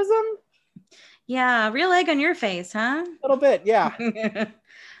terrorism. Yeah, real egg on your face, huh? A little bit, yeah.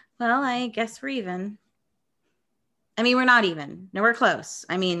 Well, I guess we're even. I mean, we're not even. No, we're close.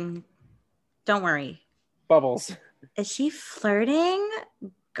 I mean, don't worry. Bubbles. Is she flirting?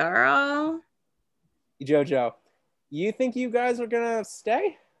 Girl. Jojo, you think you guys are gonna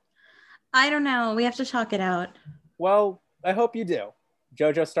stay? I don't know. We have to talk it out. Well, I hope you do.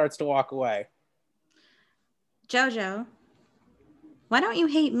 Jojo starts to walk away. Jojo, why don't you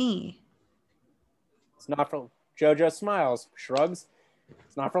hate me? It's not for... Jojo smiles, shrugs.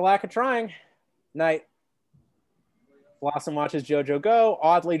 It's not for lack of trying. Night. Blossom watches Jojo go,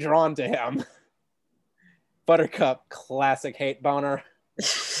 oddly drawn to him. Buttercup, classic hate boner.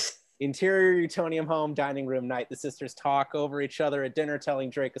 Interior Utonium home, dining room night. The sisters talk over each other at dinner,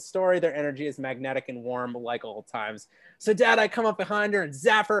 telling Drake a story. Their energy is magnetic and warm like old times. So Dad, I come up behind her and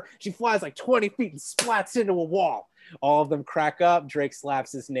zap her. She flies like 20 feet and splats into a wall. All of them crack up. Drake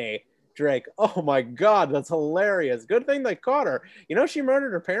slaps his knee. Drake, oh my God, that's hilarious. Good thing they caught her. You know she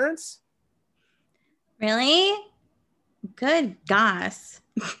murdered her parents? Really? Good gosh.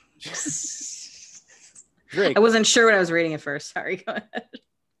 Drake. I wasn't sure what I was reading at first. Sorry, go ahead.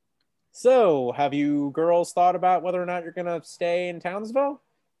 So, have you girls thought about whether or not you're going to stay in Townsville?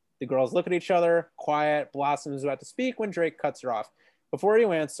 The girls look at each other, quiet. Blossom is about to speak when Drake cuts her off. Before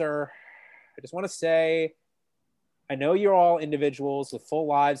you answer, I just want to say, I know you're all individuals with full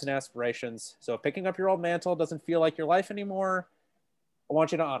lives and aspirations, so if picking up your old mantle doesn't feel like your life anymore, I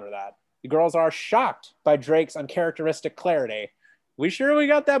want you to honor that. The girls are shocked by Drake's uncharacteristic clarity. We sure we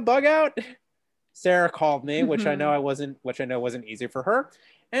got that bug out? Sarah called me, which I know wasn't easy for her.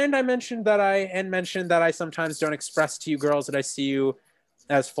 And I mentioned that I sometimes don't express to you girls that I see you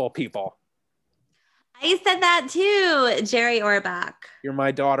as full people. I said that too, Jerry Orbach. You're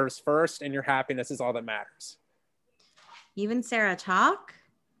my daughters first, and your happiness is all that matters. You and Sarah talk?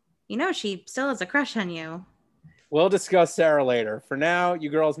 You know she still has a crush on you. We'll discuss Sarah later. For now, you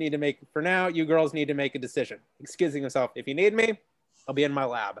girls need to make a decision. Excusing himself. If you need me, I'll be in my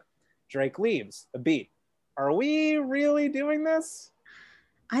lab. Drake leaves. A beat. Are we really doing this?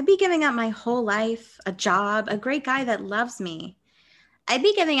 I'd be giving up my whole life, a job, a great guy that loves me. I'd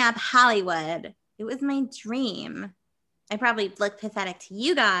be giving up Hollywood. It was my dream. I probably look pathetic to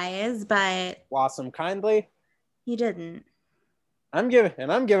you guys, but... Blossom kindly. You didn't. I'm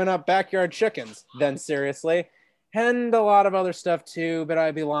giving up backyard chickens, then seriously. And a lot of other stuff too, but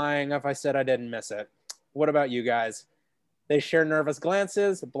I'd be lying if I said I didn't miss it. What about you guys? They share nervous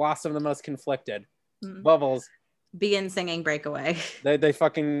glances. Blossom the most conflicted. Bubbles. Begin singing Breakaway.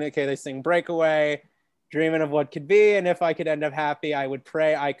 They sing Breakaway. dreaming of what could be, and if I could end up happy, I would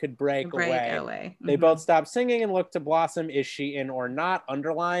pray I could break away. They both stop singing and look to Blossom. Is she in or not?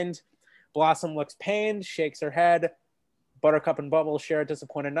 Underlined. Blossom looks pained, shakes her head. Buttercup and Bubbles share a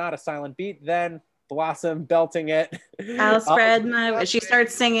disappointed nod, a silent beat. Then Blossom belting it. I'll spread my... She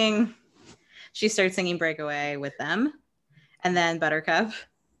starts singing Breakaway with them. And then Buttercup.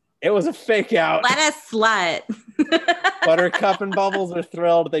 It was a fake out. Let us slut. Buttercup and Bubbles are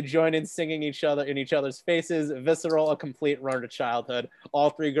thrilled. They join in singing each other's faces. Visceral, a complete run to childhood.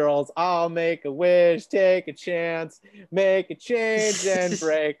 All three girls, I'll make a wish, take a chance, make a change, and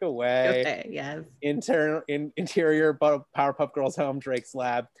break away. Okay, yes. Interior Powerpuff Girls home, Drake's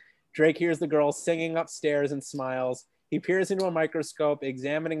lab. Drake hears the girls singing upstairs and smiles. He peers into a microscope,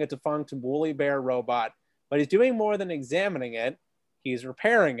 examining a defunct woolly bear robot. But he's doing more than examining it. He's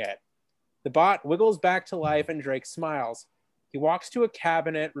repairing it. The bot wiggles back to life and Drake smiles. He walks to a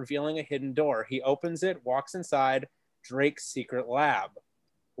cabinet, revealing a hidden door. He opens it, walks inside Drake's secret lab.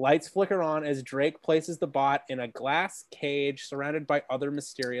 Lights flicker on as Drake places the bot in a glass cage surrounded by other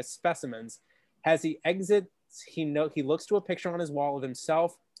mysterious specimens. As he exits, he looks to a picture on his wall of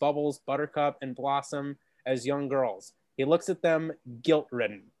himself, Bubbles, Buttercup, and Blossom as young girls. He looks at them,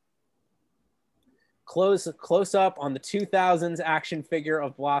 guilt-ridden. Close up on the 2000s action figure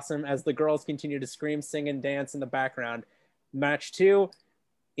of Blossom as the girls continue to scream, sing, and dance in the background. Match 2,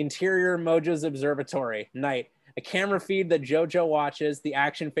 interior Mojo's observatory, night. A camera feed that JoJo watches. The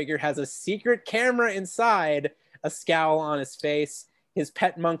action figure has a secret camera inside, a scowl on his face. His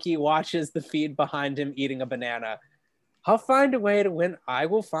pet monkey watches the feed behind him eating a banana. I'll find a way to win. I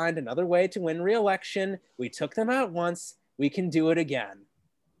will find another way to win re-election. We took them out once. We can do it again.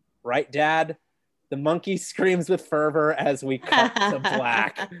 Right, Dad? The monkey screams with fervor as we cut to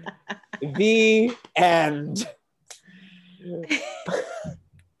black. The end.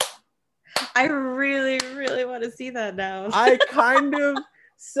 I really, really want to see that now.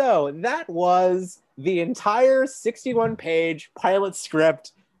 So that was the entire 61-page pilot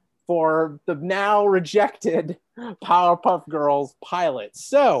script for the now rejected Powerpuff Girls pilot.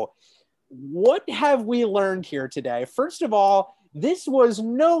 So what have we learned here today? First of all, this was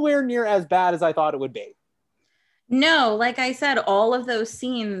nowhere near as bad as I thought it would be. No, like I said, all of those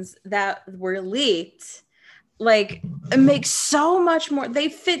scenes that were leaked, like, it makes so much more, they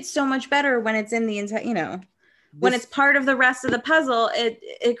fit so much better when it's in the entire, when it's part of the rest of the puzzle,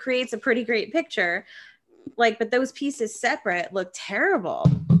 it creates a pretty great picture. Like, but those pieces separate look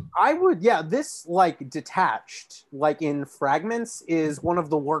terrible. This like detached, like in fragments, is one of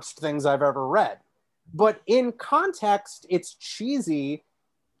the worst things I've ever read. But in context, it's cheesy,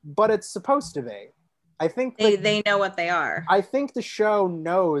 but it's supposed to be. I think they know what they are. I think the show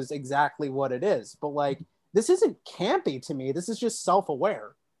knows exactly what it is, but like, this isn't campy to me. This is just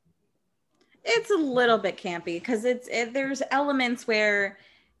self-aware. It's a little bit campy because there's elements where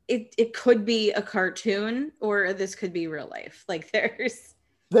it could be a cartoon or this could be real life. Like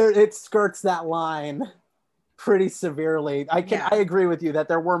it skirts that line pretty severely. I agree with you that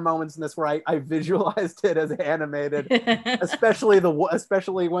there were moments in this where I visualized it as animated, especially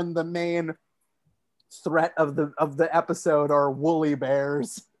when the main threat of the episode are woolly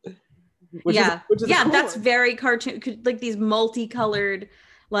bears. Which is cool. That's very cartoon. Like these multicolored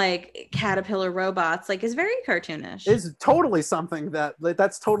like caterpillar robots, like, is very cartoonish. Is totally something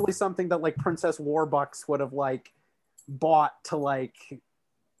that's totally something that like Princess Warbucks would have like bought to like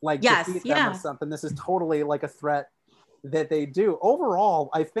defeat them or something. This is totally like a threat that they do. Overall,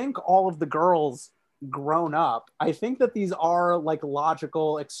 I think all of the girls grown up. I think that these are like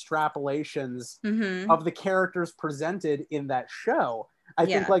logical extrapolations of the characters presented in that show. I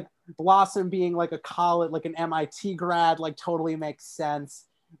think like Blossom being like a college, like an MIT grad, like totally makes sense.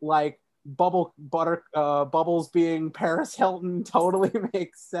 Like Bubbles being Paris Hilton totally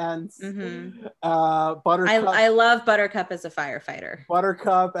makes sense. Buttercup, I love Buttercup as a firefighter.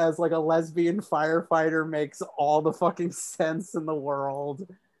 Buttercup as like a lesbian firefighter makes all the fucking sense in the world.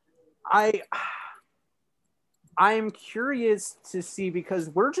 I'm curious to see, because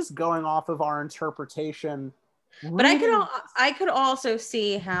we're just going off of our interpretation. But I could also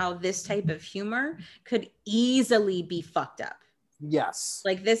see how this type of humor could easily be fucked up. Yes.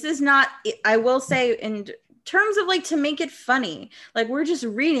 Like, this is not, I will say, in terms of like to make it funny, like we're just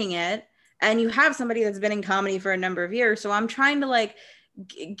reading it and you have somebody that's been in comedy for a number of years. So I'm trying to like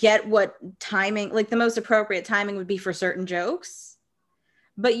get what timing, like the most appropriate timing would be for certain jokes.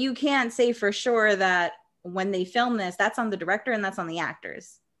 But you can't say for sure that when they film this, that's on the director and that's on the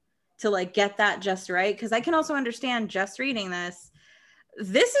actors to like get that just right. Because I can also understand just reading this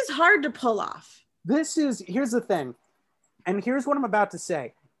is hard to pull off. Here's the thing. And here's what I'm about to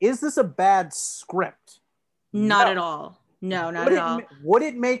say. Is this a bad script? Not No. at all. No, not at all. Would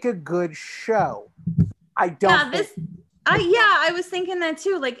it make a good show? I don't. I was thinking that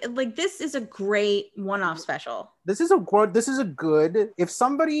too. Like this is a great one-off special. This is a good. If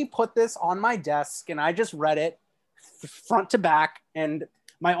somebody put this on my desk and I just read it front to back, and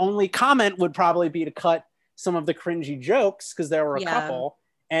my only comment would probably be to cut some of the cringy jokes because there were a couple,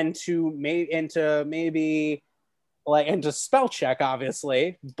 and to maybe spell check,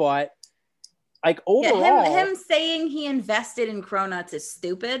 obviously, but like overall, him saying he invested in Cronuts is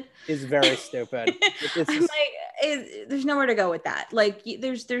stupid. Is very stupid. I'm like, there's nowhere to go with that. Like,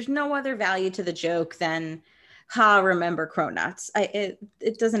 there's no other value to the joke than, remember Cronuts.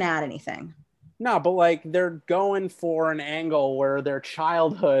 It doesn't add anything. No, but like they're going for an angle where their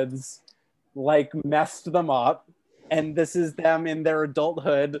childhoods like messed them up, and this is them in their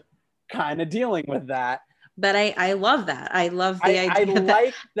adulthood kind of dealing with that. But I love that. I love the idea. I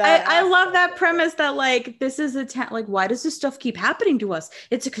like that. I love that premise that like this is like, why does this stuff keep happening to us?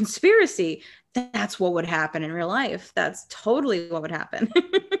 It's a conspiracy. That's what would happen in real life. That's totally what would happen.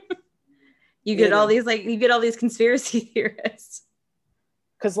 You get all these conspiracy theorists.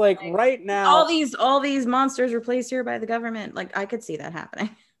 Because like right now, all these monsters were placed here by the government. Like I could see that happening.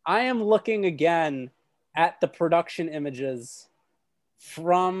 I am looking again at the production images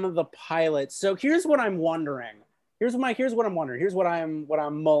from the pilot. So here's what I'm wondering. Here's what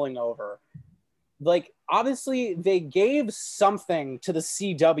I'm mulling over. Like obviously they gave something to the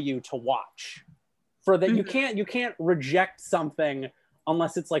CW to watch. For that, you can't reject something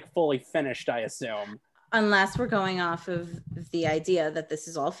unless it's like fully finished, I assume. Unless we're going off of the idea that this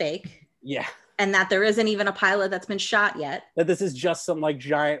is all fake. Yeah. And that there isn't even a pilot that's been shot yet. That this is just some like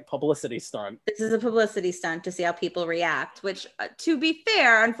giant publicity stunt. This is a publicity stunt to see how people react, which to be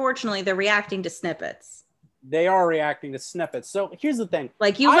fair, unfortunately, they're reacting to snippets. They are reacting to snippets. So here's the thing.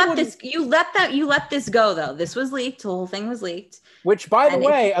 Like you let this go though. This was leaked. The whole thing was leaked. Which by the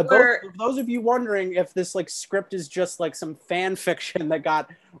way, those of you wondering if this like script is just like some fan fiction that got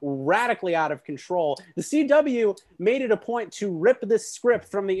radically out of control, the CW made it a point to rip this script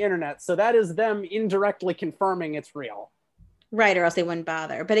from the internet. So that is them indirectly confirming it's real. Right, or else they wouldn't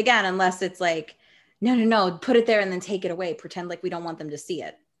bother. But again, unless it's like, no, put it there and then take it away. Pretend like we don't want them to see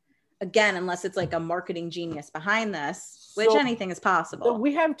it. Again, unless it's like a marketing genius behind this, which anything is possible. So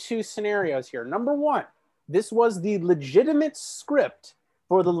we have two scenarios here. Number one, this was the legitimate script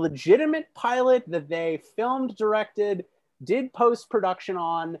for the legitimate pilot that they filmed, directed, did post-production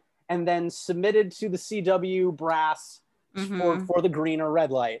on, and then submitted to the CW brass for the green or red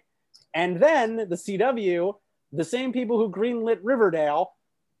light. And then the CW, the same people who greenlit Riverdale,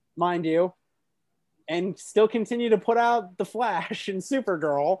 mind you, and still continue to put out The Flash and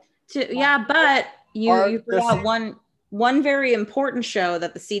Supergirl. But you forgot one very important show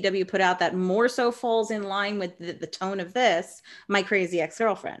that the CW put out that more so falls in line with the tone of this, My Crazy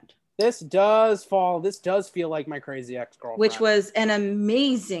Ex-Girlfriend. This does feel like My Crazy Ex-Girlfriend. Which was an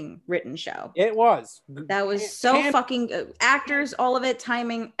amazing written show. It was. That was fucking actors, all of it,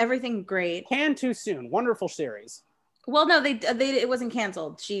 timing, everything great. Can too soon. Wonderful series. Well, no, they it wasn't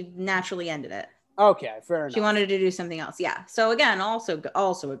canceled. She naturally ended it. Okay, fair enough. She wanted to do something else. Yeah. So again, also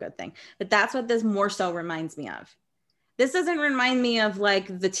a good thing. But that's what this more so reminds me of. This doesn't remind me of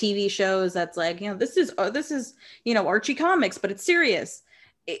like the TV shows that's like, this is Archie Comics, but it's serious.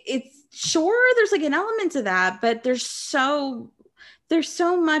 It's sure there's like an element to that, but there's so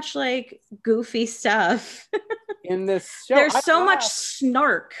much like goofy stuff in this show. There's so much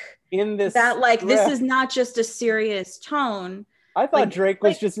snark in this that like this is not just a serious tone. I thought Drake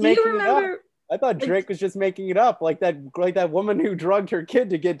was just making it up. I thought Drake was just making it up, like that woman who drugged her kid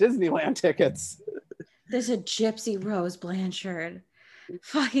to get Disneyland tickets. There's a Gypsy Rose Blanchard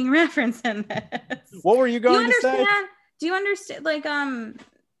fucking reference in this. What were you going to say? Do you understand?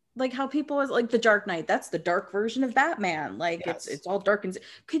 Like how people is like the Dark Knight. That's the dark version of Batman. Like yes. it's all dark and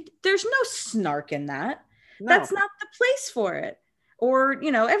there's no snark in that. No. That's not the place for it. Or,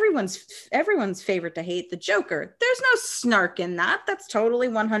 everyone's favorite to hate, the Joker. There's no snark in that. That's totally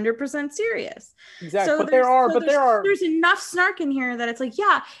 100% serious. Exactly. So there's enough snark in here that it's like,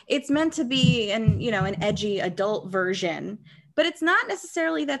 yeah, it's meant to be an edgy adult version, but it's not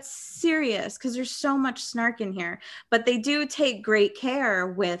necessarily that serious because there's so much snark in here. But they do take great care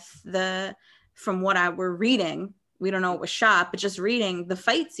with from what we're reading, we don't know what was shot, but just reading the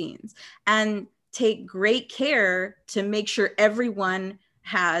fight scenes and take great care to make sure everyone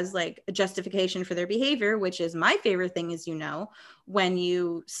has like a justification for their behavior, which is my favorite thing, as when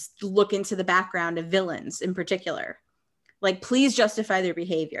you look into the background of villains in particular, like please justify their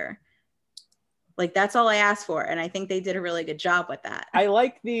behavior. Like that's all I asked for. And I think they did a really good job with that. I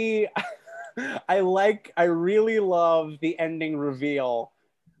like the I really love the ending reveal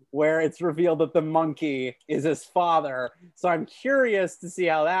where it's revealed that the monkey is his father. So I'm curious to see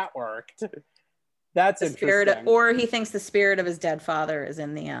how that worked. That's interesting. Or he thinks the spirit of his dead father is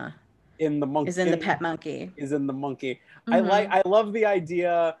in the monkey. Is in the pet monkey. Is in the monkey. Mm-hmm. I love the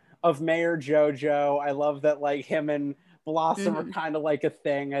idea of Mayor Jojo. I love that like him and Blossom are kind of like a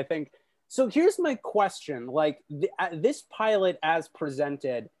thing. I think. So here's my question. Like this pilot as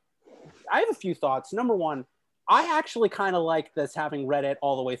presented, I have a few thoughts. Number one, I actually kind of like this having read it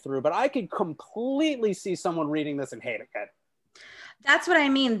all the way through, but I could completely see someone reading this and hating it. That's what I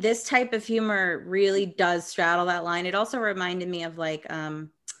mean. This type of humor really does straddle that line. It also reminded me of like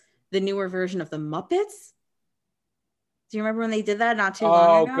the newer version of the Muppets. Do you remember when they did that not too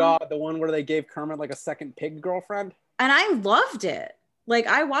long ago? Oh God, the one where they gave Kermit like a second pig girlfriend? And I loved it. Like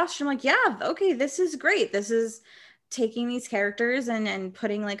I watched, I'm like, yeah, okay, this is great. This is taking these characters and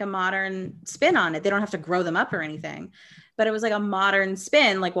putting like a modern spin on it. They don't have to grow them up or anything, but it was like a modern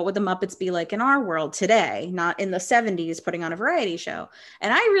spin. Like what would the Muppets be like in our world today, not in the 70s putting on a variety show.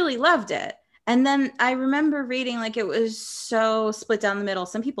 And I really loved it. And then I remember reading like it was so split down the middle.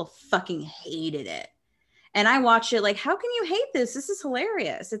 Some people fucking hated it. And I watched it like, how can you hate this? This is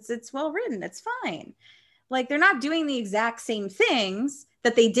hilarious. It's well written. It's fine. Like they're not doing the exact same things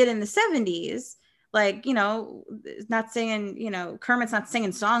that they did in the 70s. Like, you know, not singing, you know, Kermit's not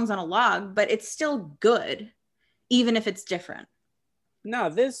singing songs on a log, but it's still good, even if it's different. No,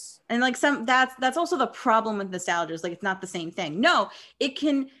 this and like that's also the problem with nostalgia is like it's not the same thing. No, it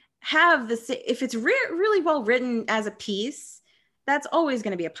can have if it's really well written as a piece, that's always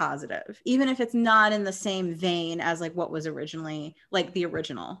going to be a positive, even if it's not in the same vein as like what was originally like the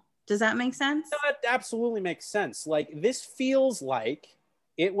original. Does that make sense? No, that absolutely makes sense. Like this feels like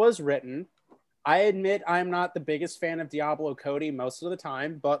it was written. I admit I'm not the biggest fan of Diablo Cody most of the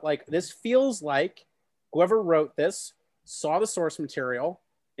time, but like this feels like whoever wrote this saw the source material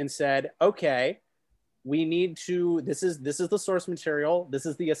and said, okay, we need to, this is the source material. This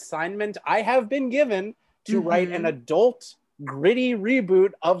is the assignment I have been given to write an adult gritty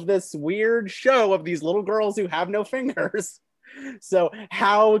reboot of this weird show of these little girls who have no fingers. So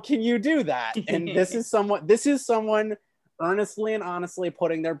how can you do that? And this is someone earnestly and honestly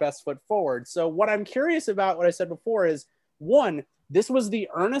putting their best foot forward. So what I'm curious about, what I said before is, one, this was the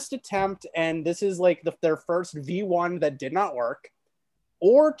earnest attempt and this is like their first V1 that did not work.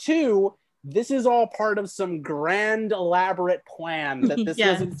 Or two, this is all part of some grand elaborate plan that this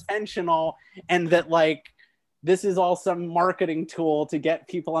was intentional and that like this is all some marketing tool to get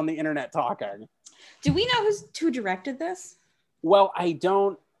people on the internet talking. Do we know who directed this? Well, I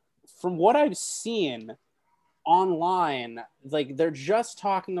don't, from what I've seen online, like they're just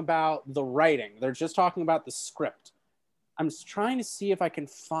talking about the writing. They're just talking about the script. I'm trying to see if I can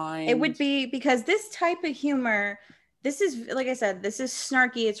find. It would be because this type of humor, this is, like I said, this is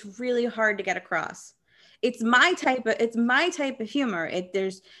snarky. It's really hard to get across. It's my type of humor.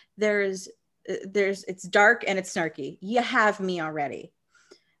 It's dark and it's snarky. You have me already.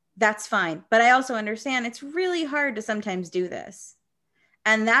 That's fine. But I also understand it's really hard to sometimes do this.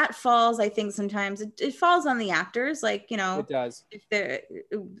 And that falls, I think sometimes it falls on the actors, like, you know, it does.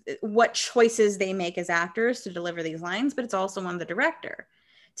 What choices they make as actors to deliver these lines, but it's also on the director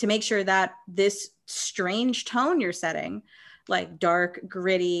to make sure that this strange tone you're setting, like dark,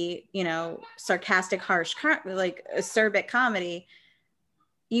 gritty, you know, sarcastic, harsh, like acerbic comedy,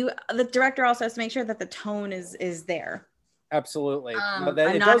 the director also has to make sure that the tone is there. Absolutely. I'm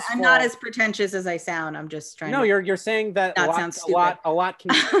not as pretentious as I sound. I'm just trying. No, you're saying that a lot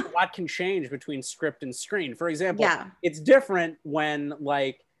can change between script and screen. For example, it's different when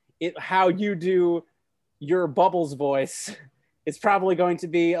like how you do your Bubbles voice. It's probably going to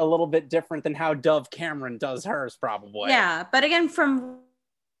be a little bit different than how Dove Cameron does hers, probably. Yeah, but again, from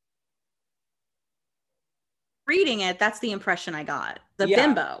reading it, that's the impression I got. The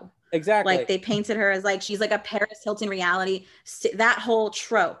bimbo. Exactly. Like they painted her as like she's like a Paris Hilton reality. That whole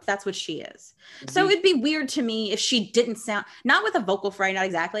trope, that's what she is. So it'd be weird to me if she didn't sound, not with a vocal fry, not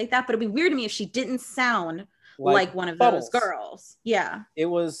exactly like that, but it'd be weird to me if she didn't sound like one of Bubbles. those girls. Yeah. It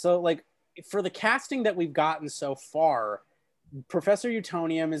was so like for the casting that we've gotten so far, Drake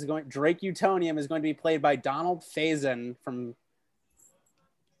Utonium is going to be played by Donald Faison from.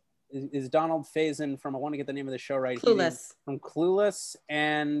 Is Donald Faison from, I want to get the name of the show right. Clueless. From Clueless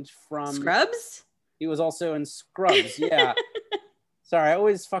and from Scrubs? He was also in Scrubs, yeah. Sorry, I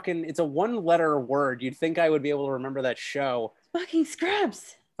always it's a one-letter word. You'd think I would be able to remember that show. Fucking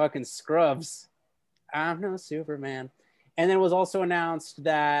Scrubs. Fucking Scrubs. I'm no Superman. And then it was also announced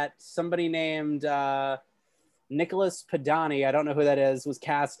that somebody named Nicholas Padani, I don't know who that is, was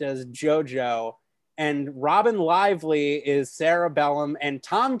cast as Jojo. And Robin Lively is Sarah Bellum, and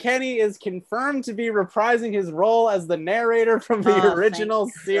Tom Kenny is confirmed to be reprising his role as the narrator from the original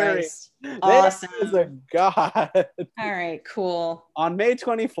series. Awesome. That is a god. All right, cool. On May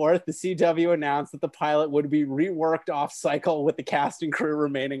 24th, the CW announced that the pilot would be reworked off cycle with the cast and crew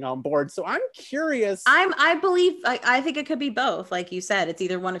remaining on board. So I'm curious. I think it could be both. Like you said, it's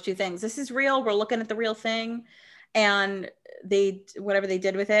either one of two things. This is real. We're looking at the real thing, and whatever they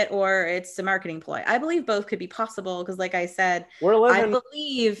did with it, or it's a marketing ploy. I believe both could be possible because, like I said, I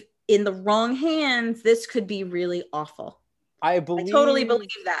believe in the wrong hands, this could be really awful. I totally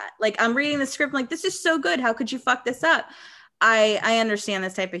believe that. Like, I'm reading the script, I'm like, this is so good. How could you fuck this up? I understand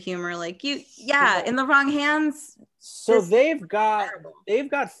this type of humor. Like, in the wrong hands. So they've got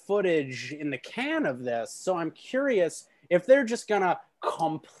footage in the can of this. So I'm curious if they're just gonna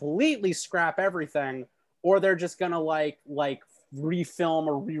completely scrap everything, or they're just gonna like refilm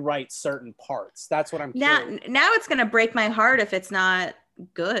or rewrite certain parts. That's what I'm curious. Now it's gonna break my heart if it's not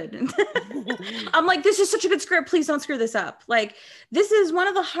good. I'm like, this is such a good script. Please don't screw this up. Like, this is one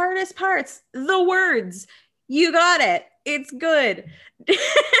of the hardest parts. The words. You got it. It's good. This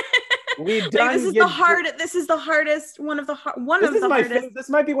is the hardest. This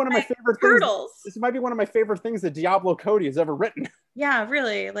might be one of my favorite hurdles. This might be one of my favorite things that Diablo Cody has ever written. Yeah,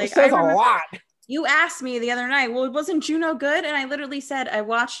 really. Like, it says a lot. You asked me the other night, well, wasn't Juno good? And I literally said, I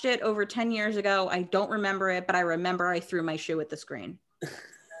watched it over 10 years ago. I don't remember it, but I remember I threw my shoe at the screen.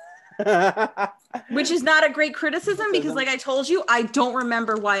 Which is not a great criticism because, like I told you, I don't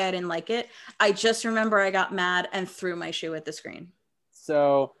remember why I didn't like it. I just remember I got mad and threw my shoe at the screen.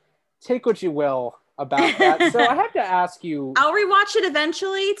 So take what you will about that. So I have to ask you. I'll rewatch it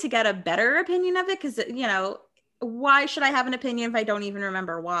eventually to get a better opinion of it because, why should I have an opinion if I don't even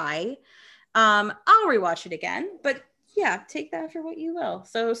remember why? I'll rewatch it again, but yeah, take that for what you will.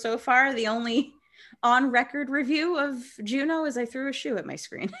 So far, the only on record review of Juno is I threw a shoe at my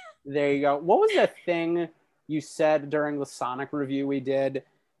screen. There you go. What was that thing you said during the Sonic review we did?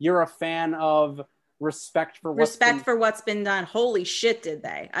 You're a fan of respect for what's been done. Holy shit, did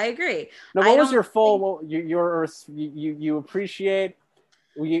they? I agree. Now, what was your full? You appreciate.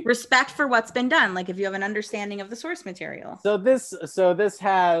 Respect for what's been done, like if you have an understanding of the source material. So this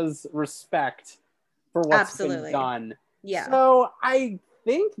has respect for what's been done. Yeah. So I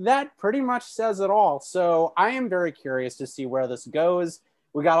think that pretty much says it all. So I am very curious to see where this goes.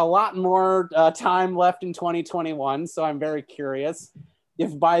 We got a lot more time left in 2021, so I'm very curious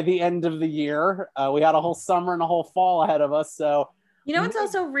if by the end of the year we had a whole summer and a whole fall ahead of us. So it's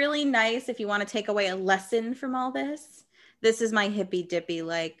also really nice if you want to take away a lesson from all this. This is my hippy dippy,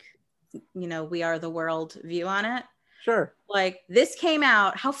 we are the world view on it. Sure. Like, this came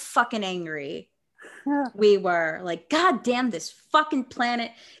out, how fucking angry we were. Like, God damn, this fucking planet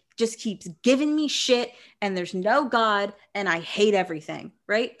just keeps giving me shit, and there's no God, and I hate everything,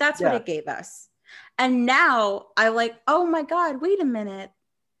 right? That's what it gave us. And now I oh my God, wait a minute.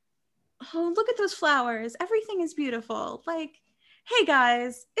 Oh, look at those flowers. Everything is beautiful. Like, hey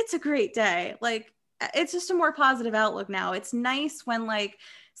guys, it's a great day. Like, it's just a more positive outlook now. It's nice when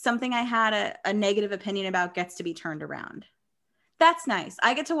something I had a negative opinion about gets to be turned around. That's nice.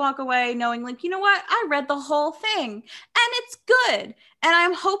 I get to walk away knowing you know what? I read the whole thing and it's good. And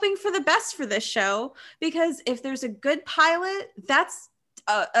I'm hoping for the best for this show, because if there's a good pilot, that's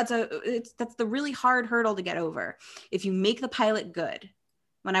the really hard hurdle to get over. If you make the pilot good.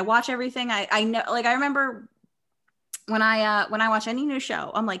 When I watch everything, I know, I remember when I watch any new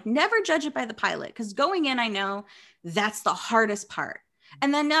show, I'm like, never judge it by the pilot, because going in, I know that's the hardest part.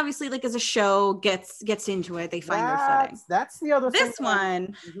 And then obviously, as a show gets into it, they find their footing. That's the other thing. This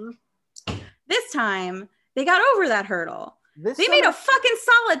one, this time, they got over that hurdle. They made a fucking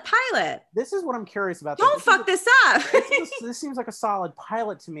solid pilot. This is what I'm curious about. Don't fuck this up. This seems like a solid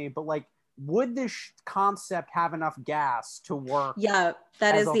pilot to me, but would this concept have enough gas to work? Yeah,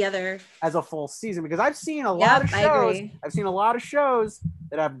 that is the other. As a full season, because I've seen a lot of shows. I agree. I've seen a lot of shows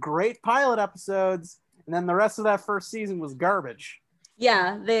that have great pilot episodes, and then the rest of that first season was garbage.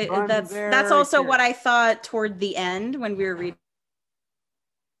 Yeah, that's also what I thought toward the end when we were reading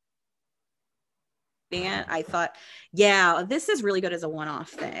it. I thought, yeah, this is really good as a one-off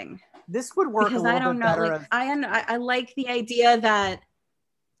thing. This would work because I don't know. I like the idea of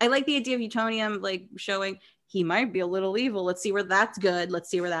Utonium showing he might be a little evil. Let's see where that's good.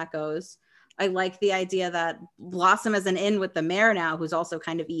 Let's see where that goes. I like the idea that Blossom is an in with the mayor now, who's also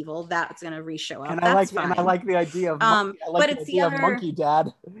kind of evil. That's going to re-show up. And I like the idea of Monkey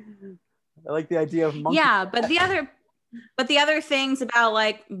Dad. I like the idea of Monkey. Yeah, but the other But the other things about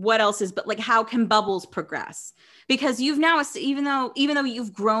like what else is, but like how can Bubbles progress? Because you've now, even though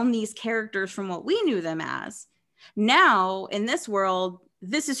you've grown these characters from what we knew them as, now in this world,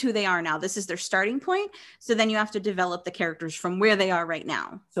 this is who they are now. This is their starting point. So then you have to develop the characters from where they are right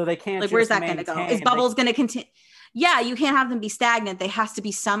now. So they can't. Like, where's that going to go? Is Bubbles going to continue? Yeah, you can't have them be stagnant. There has to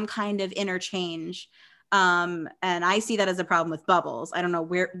be some kind of interchange. And I see that as a problem with Bubbles. I don't know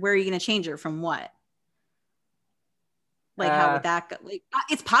where are you going to change her from what? Like, how would that go? Like,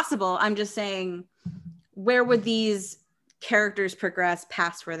 it's possible. I'm just saying, where would these characters progress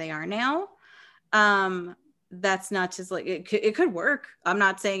past where they are now? That's not just like, it could work. I'm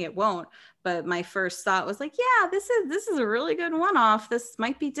not saying it won't, but my first thought was like, yeah, this is a really good one-off. This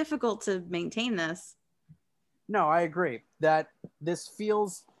might be difficult to maintain this. No, I agree that this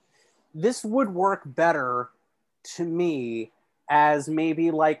would work better to me as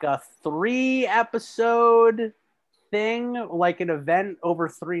maybe like a 3-episode thing, like an event over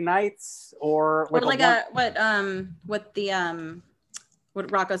 3 nights, or like what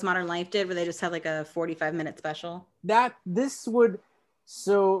Rocko's Modern Life did, where they just had like a 45-minute special. That would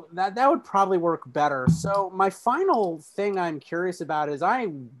probably work better. So my final thing I'm curious about is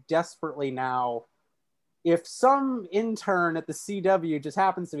I'm desperately now, if some intern at the CW just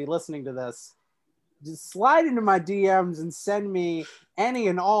happens to be listening to this, just slide into my DMs and send me any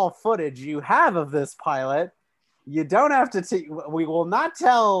and all footage you have of this pilot. You don't have to, we will not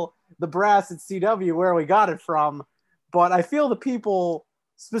tell the brass at CW where we got it from, but I feel the people,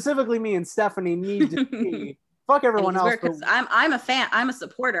 specifically me and Stephanie, need to see. Fuck everyone else. I'm a fan. I'm a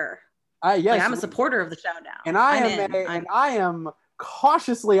supporter. Yes, like, I'm a supporter of the show now. And I am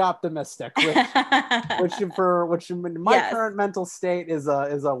cautiously optimistic, which in my current mental state is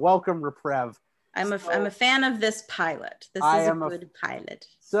a welcome reprieve. I'm a fan of this pilot. This is a good pilot.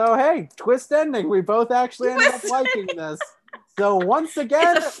 So hey, twist ending. We both actually ended up liking this. So once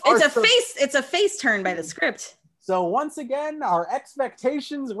again, it's a face turn by the script. So once again, our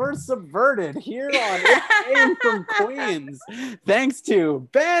expectations were subverted here on It Came from Queens. Thanks to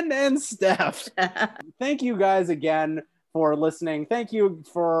Ben and Steph. Thank you guys again for listening. Thank you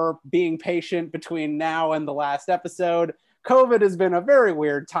for being patient between now and the last episode. COVID has been a very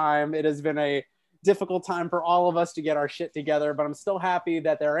weird time. It has been a difficult time for all of us to get our shit together, but I'm still happy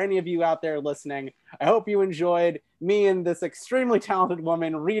that there are any of you out there listening. I hope you enjoyed me and this extremely talented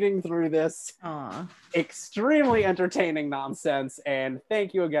woman reading through this extremely entertaining nonsense, and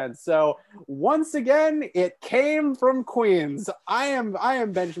thank you again. So once again, It Came from Queens. I am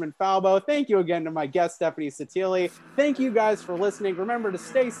Benjamin Falbo. Thank you again to my guest Stephanie Satili. Thank you guys for listening. Remember to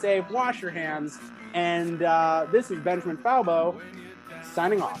stay safe, wash your hands, and this is Benjamin Falbo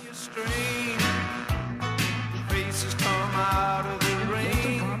signing off. Faces come out of the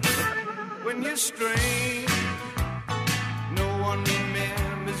rain. When you're strange, no one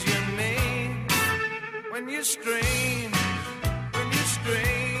remembers your name. When you're strange.